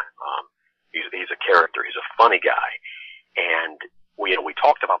great time. He's a character. He's a funny guy. And we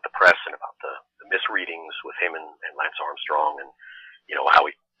talked about the press and about the misreadings with him and Lance Armstrong and, how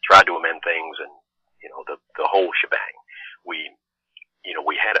he tried to amend things and, the whole shebang. We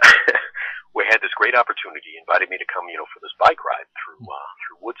had we had this great opportunity. He invited me to come, for this bike ride through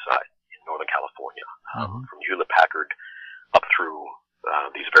Woodside in Northern California, from Hewlett Packard up through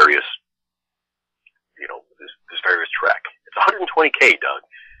these various, this various trek. It's 120K, Doug.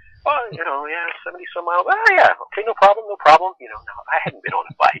 Oh, 70 some miles. Ah, yeah, okay, no problem. No, I hadn't been on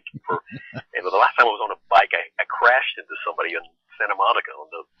a bike and the last time I was on a bike, I crashed into somebody in Santa Monica on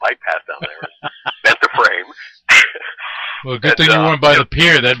the bike path down there and bent the frame. Well, good thing you weren't by the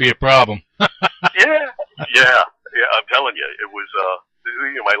pier. That'd be a problem. Yeah. I'm telling you, it was.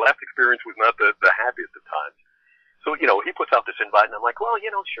 My last experience was not the happiest of times. So he puts out this invite, and I'm like, well,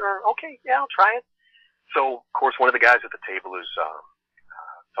 sure, okay, yeah, I'll try it. So of course, one of the guys at the table is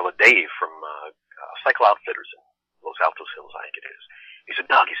fellow Dave from Cycle Outfitters in Los Altos Hills, I think it is. He said,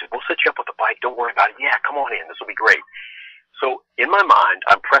 Doug, we'll set you up with the bike. Don't worry about it. Yeah, come on in. This will be great. So in my mind,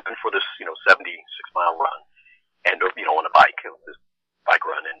 I'm prepping for this 76-mile run. And, on a bike, this bike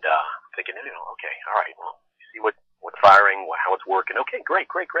run, and thinking, okay, all right, well, see what's firing, how it's working. Okay, great.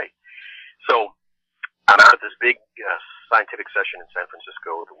 So I'm out at this big scientific session in San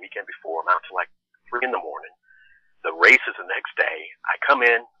Francisco the weekend before. I'm out till like 3 in the morning. The race is the next day. I come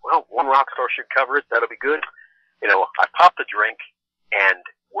in, well, one rock star should cover it. That'll be good. I pop the drink, and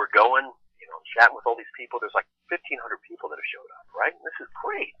we're going, chatting with all these people. There's like 1,500 people that have showed up, right? And this is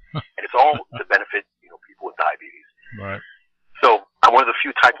great. And it's all to benefit, people with diabetes. Right. So I'm one of the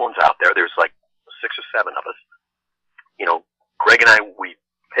few type 1s out there. There's like 6 or 7 of us. Greg and I, we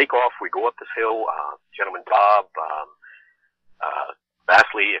take off. We go up this hill. Gentleman Bob,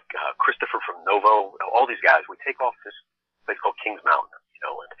 Basley, Christopher from Novo, all these guys. We take off this place called Kings Mountain,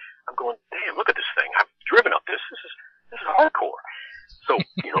 and I'm going, damn, look at this thing. I've driven up this. This is hardcore. So,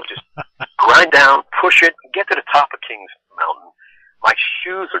 just grind down, push it, get to the top of Kings Mountain. My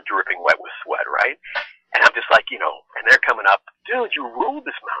shoes are dripping wet with sweat, right? And I'm just like, and they're coming up, dude, you ruled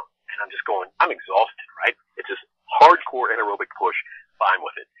this mountain. And I'm just going, I'm exhausted, right? It's this hardcore anaerobic push, fine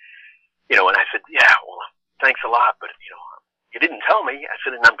with it. And I said, yeah, well, thanks a lot, but, you didn't tell me. I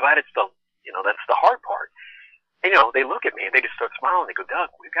said, and I'm glad it's that's the hard part. And, they look at me and they just start smiling. They go,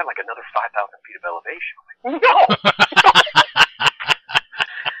 Doug, we've got like another 5,000 feet of elevation. I'm like, no!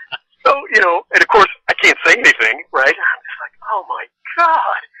 So, and of course, I can't say anything, right? I'm just like, oh my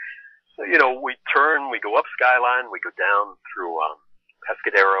God. So, we turn, we go up Skyline, we go down through,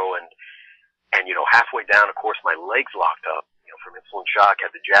 Pescadero and, halfway down, of course, my legs locked up, from insulin shock,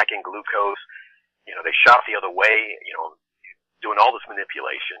 had the jack in glucose, they shot the other way, doing all this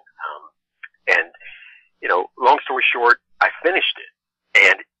manipulation. And, long story short, I finished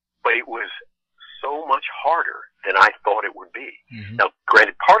it. But it was so much harder than I thought it would be. Mm-hmm. Now,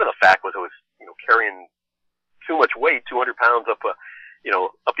 granted, part of the fact was I was, carrying too much weight, 200 pounds up,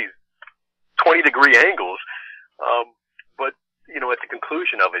 up these 20-degree angles. But, at the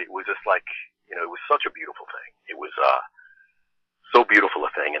conclusion of it, it was just like, it was such a beautiful thing. It was, so beautiful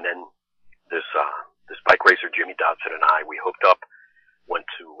a thing. And then this bike racer, Jimmy Dodson, and I, we hooked up, went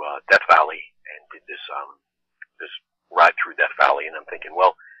to Death Valley, and did this ride through Death Valley. And I'm thinking,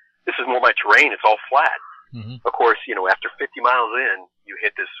 well, this is more my terrain. It's all flat. Mm-hmm. Of course, after 50 miles in, you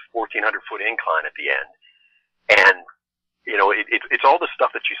hit this 1,400-foot incline at the end, and it's all the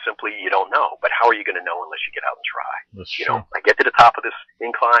stuff that you don't know. But how are you going to know unless you get out and try? That's true. I get to the top of this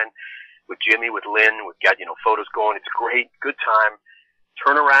incline with Jimmy, with Lynn. We've got photos going. It's great, good time.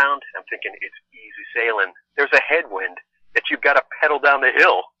 Turn around. I'm thinking it's easy sailing. There's a headwind that you've got to pedal down the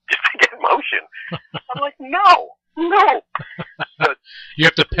hill just to get motion. I'm like, no. But, you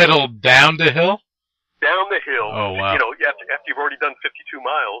have to pedal down the hill? Down the hill. Oh, wow. After you've already done 52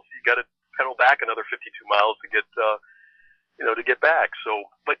 miles, you got to pedal back another 52 miles to get, to get back. So,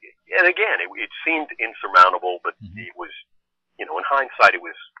 and again, it seemed insurmountable, but it was, in hindsight, it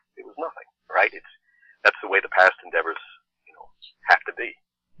was nothing, right? That's the way the past endeavors, have to be.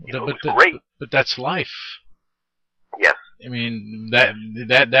 It was great. But that's life. Yes. I mean,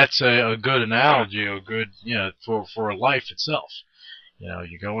 that's a good analogy, a good, for life itself.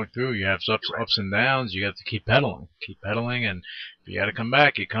 You're going through, you have ups and downs, you have to keep pedaling, and if you got to come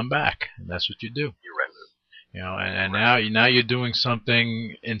back, you come back, and that's what you do. You're right, Lou. And now you're doing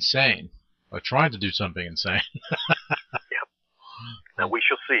something insane, or trying to do something insane. Yep. Now we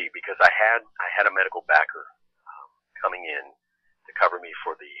shall see, because I had a medical backer coming in to cover me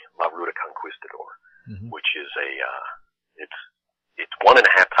for the La Ruta Conquistador, which is it's 1.5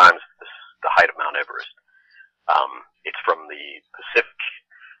 times the height of Mount Everest. It's from the Pacific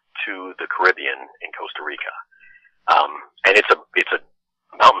to the Caribbean in Costa Rica, and it's a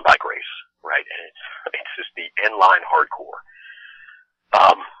mountain bike race, right? And it's just the end line hardcore.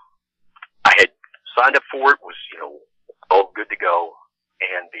 I had signed up for it, was all good to go,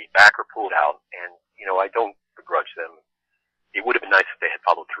 and the backer pulled out, and I don't begrudge them. It would have been nice if they had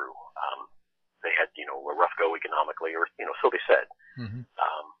followed through. They had a rough go economically, or so they said. Mm-hmm.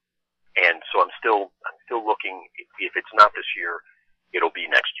 And so I'm still looking. If it's not this year, it'll be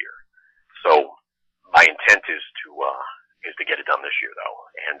next year. So my intent is to get it done this year, though.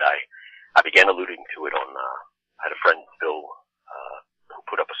 And I began alluding to it on. I had a friend, Bill, who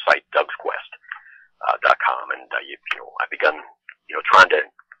put up a site, Doug'sQuest.com, and I begun trying to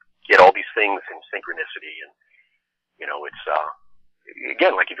get all these things in synchronicity, and it's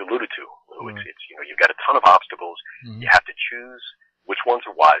again, like you've alluded to, Lou, it's you've got a ton of obstacles. Mm-hmm. You have to choose which ones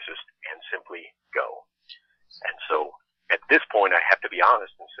are wisest and simply go. And so at this point, I have to be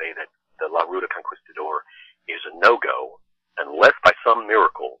honest and say that the La Ruta Conquistador is a no-go unless by some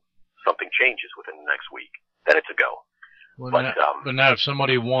miracle something changes within the next week. Then it's a go. Well, but now, if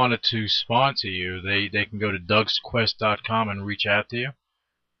somebody wanted to sponsor you, they can go to Doug'sQuest.com and reach out to you?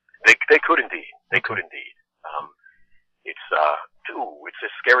 They could indeed. They could indeed. It's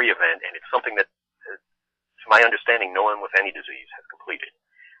a scary event, and it's something that, to my understanding, no one with any disease has completed.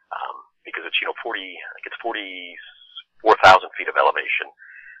 Because it's 44,000 feet of elevation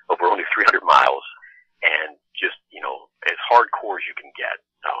over only 300 miles, and just as hardcore as you can get.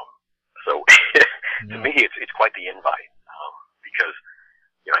 So to me, it's quite the invite, because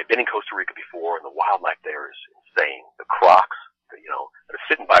I've been in Costa Rica before, and the wildlife there is insane. The crocs, that are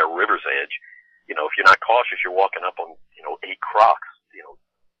sitting by a river's edge. If you're not cautious, you're walking up on 8 crocs.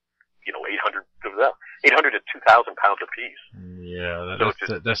 800 to 2,000 pounds apiece. Yeah,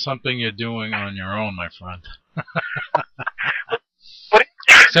 that's something you're doing on your own, my friend. But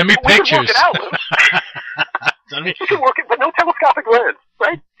send me pictures. We can work it out, Lou. We can work it, but no telescopic lens,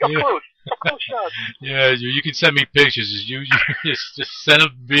 right? Up close shots. Yeah, you can send me pictures. You just send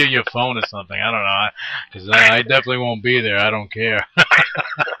them via your phone or something. I don't know, because I definitely won't be there. I don't care.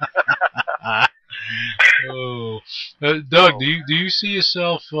 Oh, Doug, do you see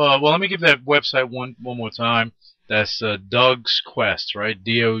yourself? Well, let me give that website one more time. That's Doug's Quest, right?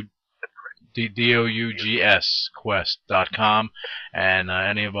 DOUGS Quest.com. And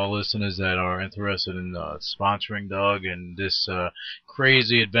any of our listeners that are interested in sponsoring Doug and this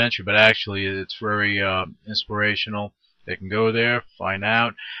crazy adventure, but actually it's very inspirational. They can go there, find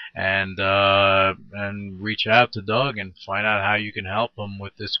out, and reach out to Doug and find out how you can help them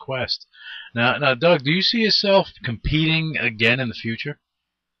with this quest. Now, Doug, do you see yourself competing again in the future?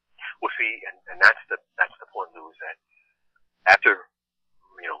 Well, see, and that's the point, Lou, is that after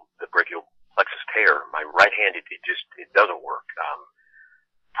the brachial plexus tear, my right hand it doesn't work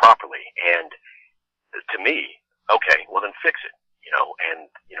properly, and to me, okay, well then fix it. And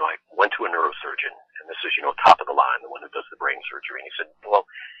I went to a neurosurgeon, and this is top of the line, the one who does the brain surgery, and he said, well,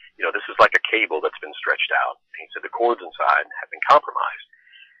 this is like a cable that's been stretched out. And he said the cords inside have been compromised.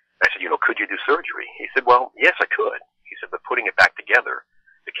 And I said, could you do surgery? He said, well, yes, I could. He said, but putting it back together,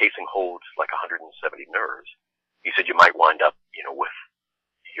 the casing holds like 170 nerves. He said you might wind up, with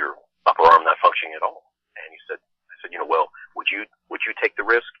your upper arm not functioning at all. And I said, well, would you take the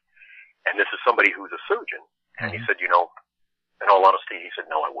risk? And this is somebody who's a surgeon. And he said, in all honesty, he said,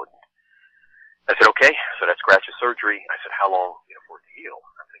 no, I wouldn't. I said, okay. So that scratch is surgery. I said, how long, for it to heal?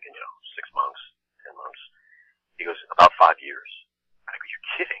 I'm thinking, 6 months, 10 months. He goes, about 5 years. I go, you're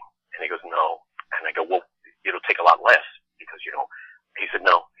kidding. And he goes, no. And I go, well, it'll take a lot less because, he said,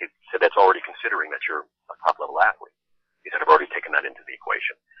 no. He said, that's already considering that you're a top level athlete. He said, I've already taken that into the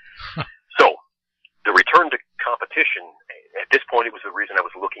equation. So the return to competition, at this point, it was the reason I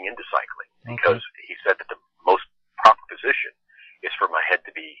was looking into cycling because he said that the most proper position is for my head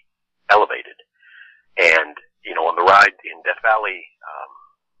to be elevated. And, on the ride in Death Valley,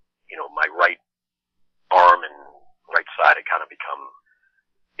 my right arm and right side had kind of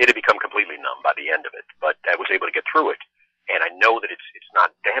become completely numb by the end of it, but I was able to get through it. And I know that it's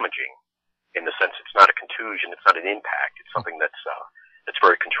not damaging in the sense it's not a contusion, it's not an impact, it's something that's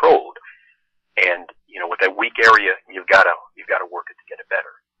very controlled. And, with that weak area, you've got to work it to get it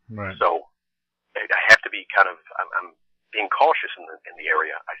better. Right. So I have to be I'm being cautious in the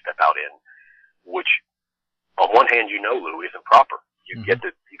area I step out in, which on one hand, Lou, isn't proper. You get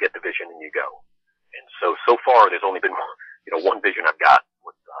the vision and you go. And so far there's only been, one vision I've got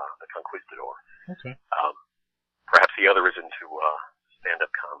with, the Conquistador. Okay. Perhaps the other is into,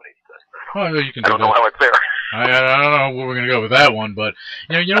 stand-up comedy. I don't know how it's there. I don't know where we're gonna go with that one, but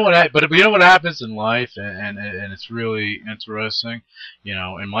you know what happens in life, and it's really interesting.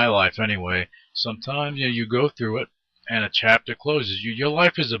 In my life anyway. Sometimes you go through it, and a chapter closes. Your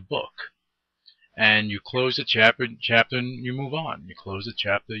life is a book, and you close the chapter, and you move on. You close the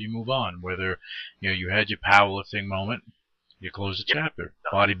chapter, you move on. Whether you had your powerlifting moment. You close the chapter.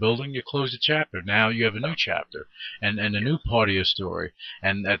 Bodybuilding, you close the chapter. Now you have a new chapter and a new part of your story.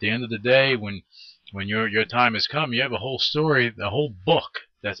 And at the end of the day, when your time has come, you have a whole story, a whole book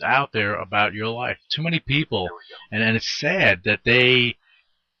that's out there about your life. Too many people, and it's sad that they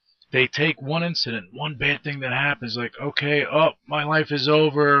take one incident, one bad thing that happens, like, okay, my life is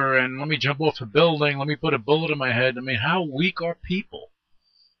over, and let me jump off a building, let me put a bullet in my head. I mean, how weak are people?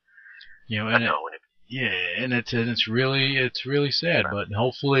 And it's really sad. But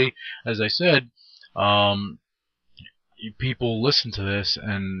hopefully, as I said, people listen to this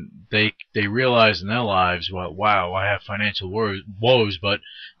and they realize in their lives, well, wow, I have financial woes, but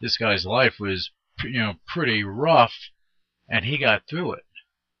this guy's life was pretty rough, and he got through it.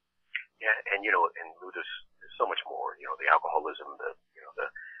 Yeah, and and Lou, there's so much more. The alcoholism,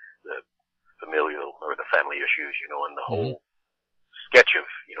 the familial or the family issues, and the whole sketch of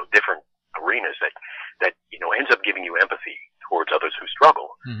different arenas that ends up giving you empathy towards others who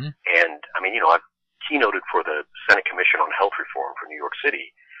struggle. And I mean, I've keynoted for the Senate Commission on Health Reform for New York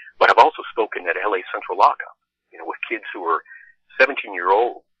City, but I've also spoken at LA Central Lockup, with kids who are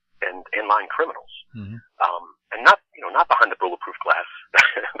 17-year-old and inline criminals, and not behind the bulletproof glass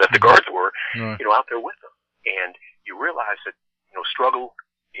that the guards were, out there with them. And you realize that struggle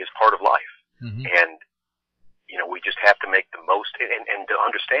is part of life, and we just have to make the most and to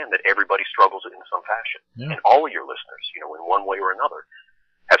understand that everybody struggles in some fashion. And all of your listeners, in one way or another,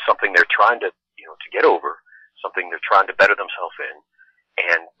 have something they're trying to, to get over, something they're trying to better themselves in,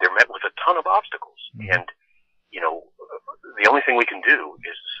 and they're met with a ton of obstacles. And, the only thing we can do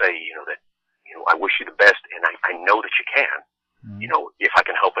is to say, that, I wish you the best, and I know that you can. If I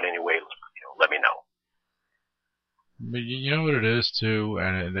can help in any way, let me know. But you know what it is, too,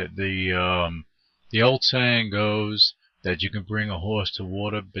 and the old saying goes that you can bring a horse to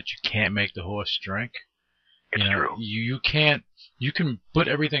water, but you can't make the horse drink. It's true. You can't. You can put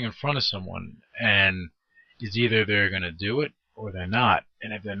everything in front of someone, and it's either they're going to do it or they're not.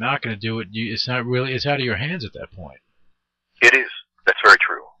 And if they're not going to do it, it's not really. It's out of your hands at that point. It is. That's very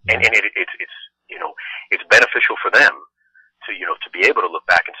true. Yeah. And it's beneficial for them to to be able to look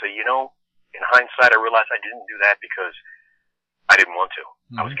back and say, in hindsight, I realized I didn't do that because I didn't want to.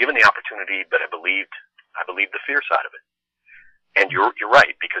 I was given the opportunity, but I believed the fear side of it. And you're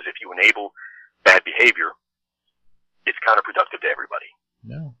right, because if you enable bad behavior, it's counterproductive to everybody.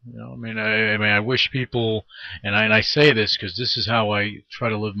 No, I wish people, and I say this because this is how I try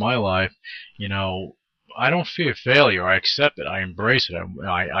to live my life. I don't fear failure. I accept it. I embrace it.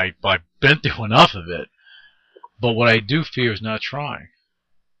 I've been through enough of it. But what I do fear is not trying.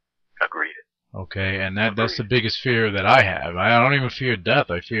 Agreed. Okay, and that's the biggest fear that I have. I don't even fear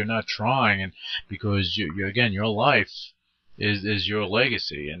death. I fear not trying, and because again, your life is your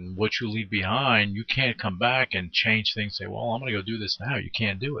legacy, and what you leave behind, you can't come back and change things. Say, well, I'm going to go do this now. You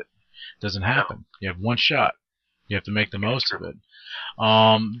can't do it. It doesn't happen. You have one shot. You have to make the most of it.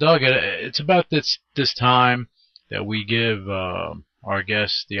 Doug, it's about this time that we give our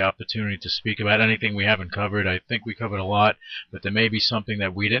guests the opportunity to speak about anything we haven't covered. I think we covered a lot, but there may be something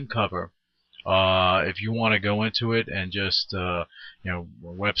that we didn't cover. If you want to go into it and just,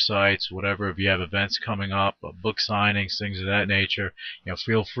 websites, whatever, if you have events coming up, book signings, things of that nature,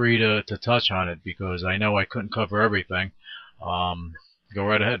 feel free to touch on it, because I know I couldn't cover everything. Go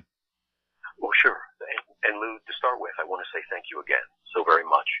right ahead. Well, sure. And Lou, to start with, I want to say thank you again so very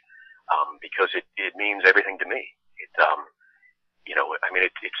much, because it means everything to me. It's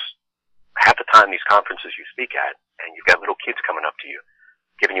half the time these conferences you speak at, and you've got little kids coming up to you,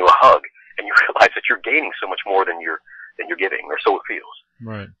 giving you a hug, and you realize that you're gaining so much more than you're giving, or so it feels.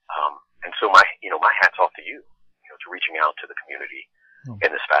 Right. And so my hat's off to you, to reaching out to the community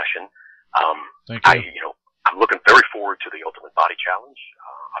in this fashion. Thank you. I'm looking very forward to the Ultimate Body Challenge,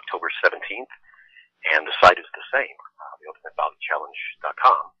 October 17th, and the site is the same,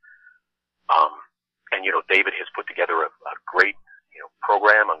 theultimatebodychallenge.com. And David has put together a great,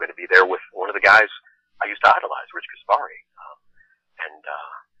 program. I'm going to be there with one of the guys I used to idolize, Rich Gaspari,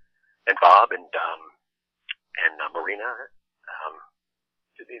 and Bob and Marina,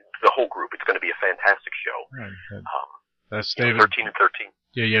 the whole group. It's going to be a fantastic show. Right. That's David. 13 and 13.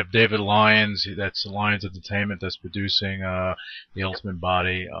 Yeah, you have David Lyons. That's Lyons Entertainment that's producing the Ultimate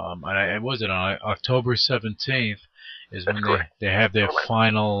Body. And was it on October 17th is when they have their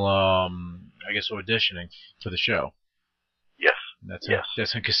final, auditioning for the show. Yes.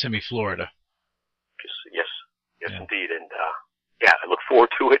 That's in Kissimmee, Florida. Yes, indeed. And I look forward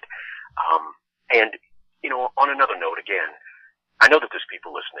to it. And on another note, again, I know that there's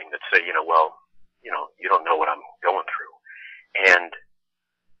people listening that say, you don't know what I'm going through. And,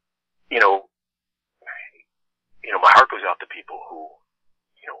 my heart goes out to people who,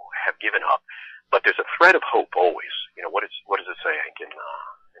 have given up. But there's a thread of hope always. What does it say? I think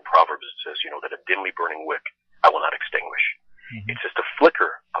in Proverbs it says, that a dimly burning wick I will not extinguish. Mm-hmm. It's just a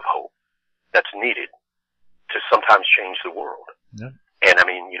flicker of hope that's needed to sometimes change the world. Yeah. And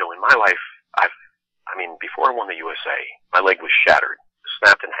in my life, before I won the USA, my leg was shattered,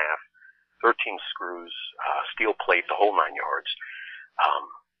 snapped in half, 13 screws, steel plate, the whole 9 yards.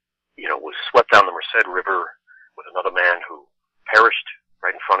 Was swept down the Merced River with another man who perished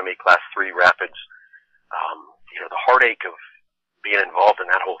right in front of me, class 3 rapids. The heartache of being involved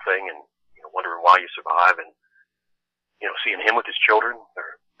in that whole thing and, wondering why you survive, and, seeing him with his children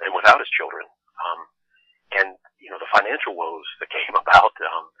and without his children. And, the financial woes that came about,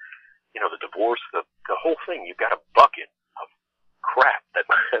 the divorce, the whole thing. You've got a bucket of crap that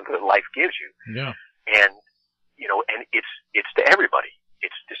life gives you. Yeah. And, and it's to everybody.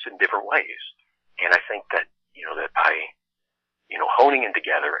 It's just in different ways. And I think that, that by, honing in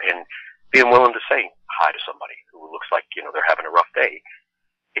together and being willing to say hi to somebody who looks like, they're having a rough day,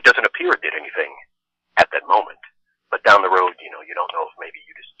 it doesn't appear it did anything at that moment. But down the road, you don't know if maybe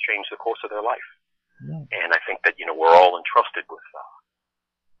you just changed the course of their life. Yeah. And I think that, we're all entrusted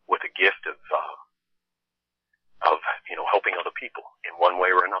with a gift of helping other people in one way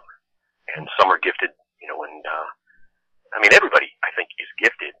or another. And some are gifted, and, everybody, I think, is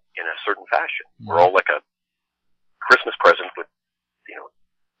gifted in a certain fashion. We're all like a Christmas present with,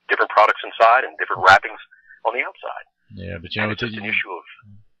 different products inside and different wrappings on the outside. Yeah, but it's just an issue of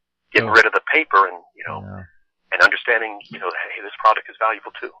getting rid of the paper and, and understanding, hey, this product is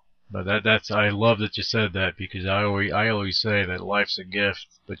valuable too. But that's I love that you said that, because I always say that life's a gift,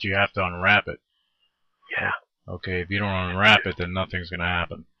 but you have to unwrap it. Yeah. Okay, if you don't unwrap it, then nothing's going to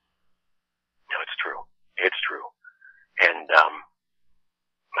happen. No, it's true. It's true. And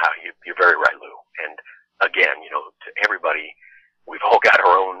you're very right, Lou. And again, to everybody, we've all got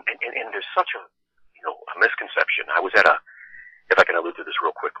our own. And there's such a misconception. I was at if I can allude to this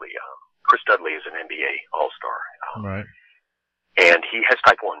real quickly, Chris Dudley is an NBA All-Star. Right. And he has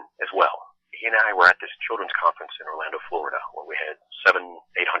type 1 as well. He and I were at this children's conference in Orlando, Florida, where we had 700-800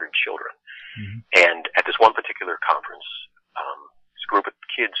 children. Mm-hmm. And at this one particular conference, this group of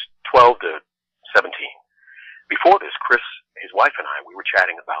kids, 12 to 17. Before this, Chris, his wife, and I, we were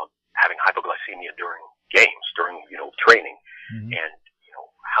chatting about having hypoglycemia during games, during, training, mm-hmm. and,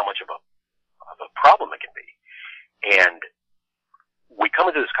 how much of a problem it can be. And we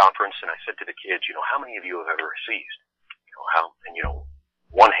come into this conference, and I said to the kids, how many of you have ever seized?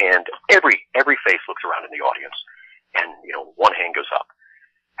 One hand, every face looks around in the audience, and, one hand goes up.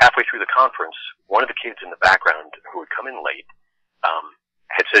 Halfway through the conference, one of the kids in the background who had come in late,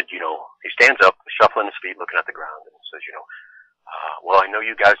 had said, he stands up, shuffling his feet, looking at the ground, and says, well, I know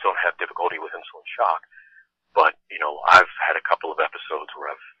you guys don't have difficulty with insulin shock, but, I've had a couple of episodes where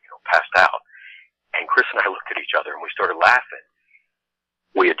I've, passed out. And Chris and I looked at each other and we started laughing.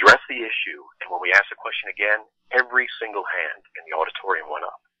 We addressed the issue, and when we asked the question again, every single hand in the auditorium went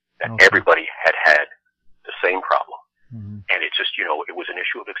up. That everybody had the same problem. And it's just, it was an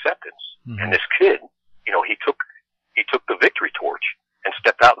issue of acceptance. And this kid, he took the victory torch and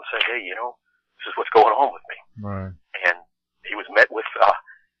stepped out and said, hey, this is what's going on with me. Right. And he was met with,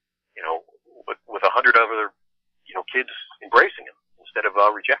 with 100 other, kids embracing him instead of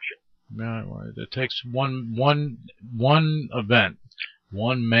rejection. Yeah, right. It takes one event,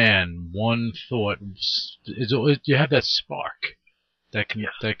 one man, one thought. You have that spark that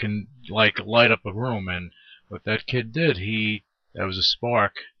can like light up a room, and what that kid did, that was a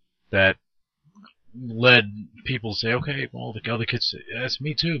spark that led people to say, okay, well, the other kids say, that's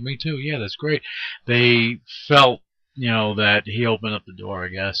me too, yeah, that's great. They felt, that he opened up the door, I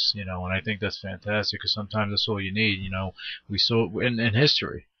guess, and I think that's fantastic, because sometimes that's all you need. We saw in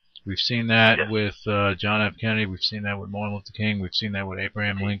history. We've seen that with John F. Kennedy. We've seen that with Martin Luther King. We've seen that with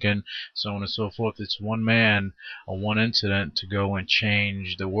Abraham Lincoln, so on and so forth. It's one man or one incident to go and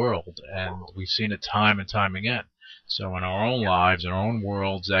change the world, and we've seen it time and time again. So in our own lives, in our own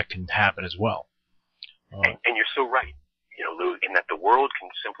worlds, that can happen as well. And you're so right, Lou, in that the world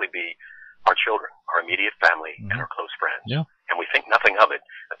can simply be our children, our immediate family, and our close friends. Yeah. And we think nothing of it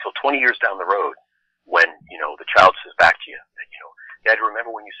until 20 years down the road when, the child says back to you, Dad,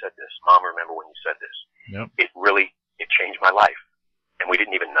 remember when you said this? Mom, remember when you said this? Yep. It changed my life, and we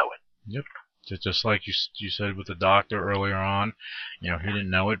didn't even know it. Yep. Just like you said with the doctor earlier on, he didn't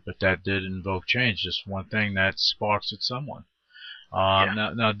know it, but that did invoke change. Just one thing that sparks at someone.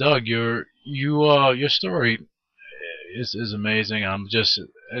 Now, Doug, your story is amazing.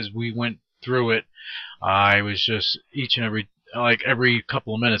 As we went through it, I was just every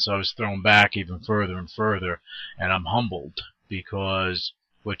couple of minutes I was thrown back even further and further, and I'm humbled because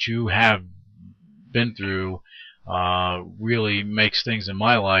what you have been through really makes things in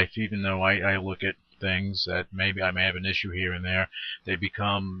my life, even though I look at things that maybe I may have an issue here and there, they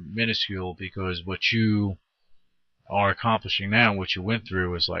become minuscule, because what you are accomplishing now, what you went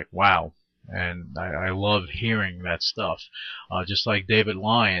through, is like, wow. And I love hearing that stuff. Just like David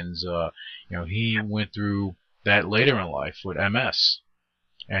Lyons, he went through that later in life with MS.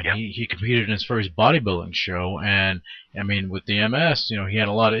 And he competed in his first bodybuilding show, and I mean, with the MS, he had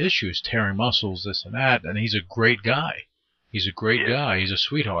a lot of issues, tearing muscles, this and that, and he's a great guy. He's a great guy. He's a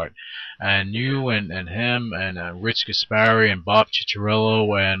sweetheart. And you and him and Rich Gaspari and Bob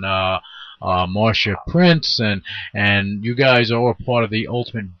Cicciarello and Marsha Prince and you guys are all part of the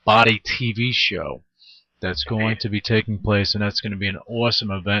Ultimate Body TV show that's going to be taking place, and that's going to be an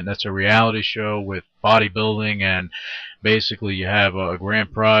awesome event. That's a reality show with bodybuilding, and basically you have a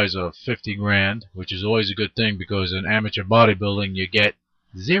grand prize of $50,000, which is always a good thing, because in amateur bodybuilding you get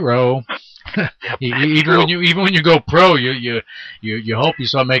zero. even when you go pro, you hope you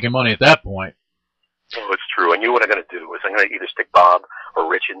start making money at that point. Oh, it's true. And what I'm going to do is I'm going to either stick Bob or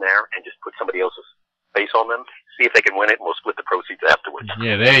Rich in there and just put somebody else's face on them, see if they can win it, and we'll split the proceeds afterwards.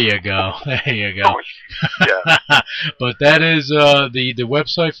 Yeah, there you go. There you go. Yeah. But that is the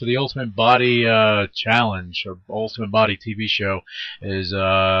website for the Ultimate Body Challenge, or Ultimate Body TV show is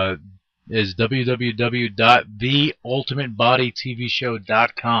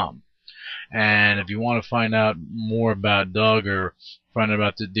www.theultimatebodytvshow.com. And if you want to find out more about Doug or find out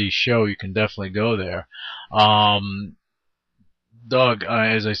about the show, you can definitely go there. Doug,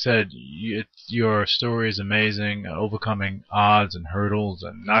 as I said, your story is amazing, overcoming odds and hurdles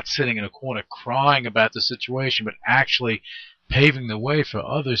and not sitting in a corner crying about the situation, but actually paving the way for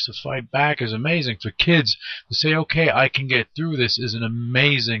others to fight back is amazing. For kids to say, okay, I can get through this, is an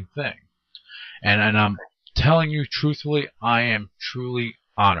amazing thing. And I'm telling you truthfully, I am truly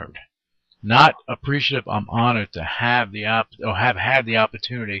honored. Not appreciative, I'm honored to have have had the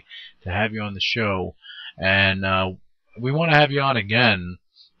opportunity to have you on the show. And we want to have you on again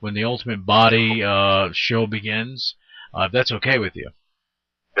when the Ultimate Body show begins, if that's okay with you.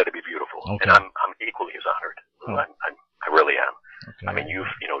 That'd be beautiful. Okay. And I'm equally as honored. Oh. I really am. Okay. I mean, you've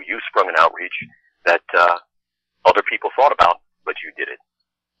sprung an outreach that other people thought about, but you did it.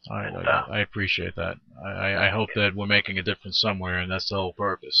 I appreciate that. I hope that we're making a difference somewhere, and that's the whole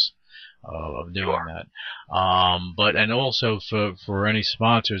purpose of doing that. And also for any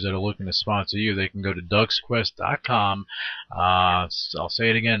sponsors that are looking to sponsor you, they can go to Doug'sQuest.com. I'll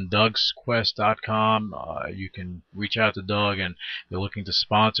say it again, Doug'sQuest.com. You can reach out to Doug, and you're looking to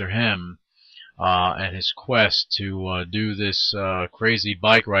sponsor him and his quest to do this crazy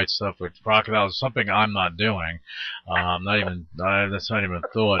bike ride stuff with crocodiles, something I'm not doing. That's not even a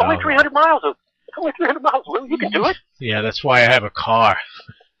thought. Only 300 miles. It's only 300 miles, Lou. You can do it. Yeah, that's why I have a car.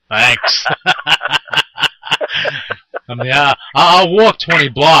 Thanks. I mean, I'll walk 20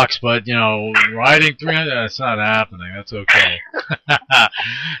 blocks, but, you know, riding 300, that's not happening. That's okay.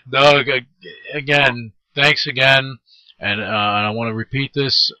 Doug, again, thanks again. And I want to repeat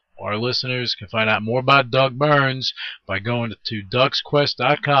this. Our listeners can find out more about Doug Burns by going to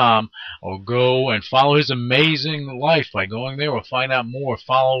DougsQuest.com, or go and follow his amazing life by going there, or find out more.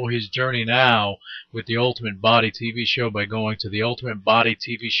 Follow his journey now with the Ultimate Body TV show by going to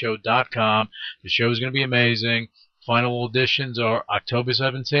theultimatebodytvshow.com. The show is going to be amazing. Final auditions are October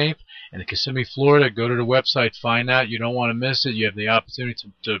 17th in Kissimmee, Florida. Go to the website, find out. You don't want to miss it. You have the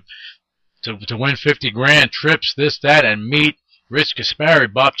opportunity to win 50 grand, trips, this, that, and meet Rich Gaspari,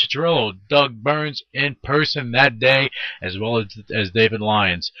 Bob Cicciarillo, Doug Burns in person that day, as well as David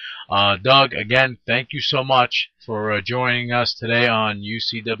Lyons. Doug, again, thank you so much for joining us today on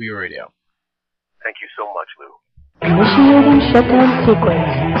UCW Radio. Thank you so much, Lou. Initiating shutdown sequence.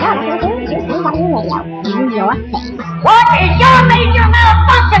 What is your major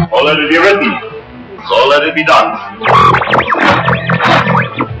malfunction? So let it be written. So let it be done.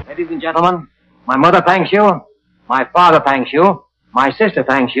 Ladies and gentlemen, my mother thanks you, my father thanks you, my sister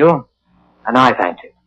thanks you, and I thank you.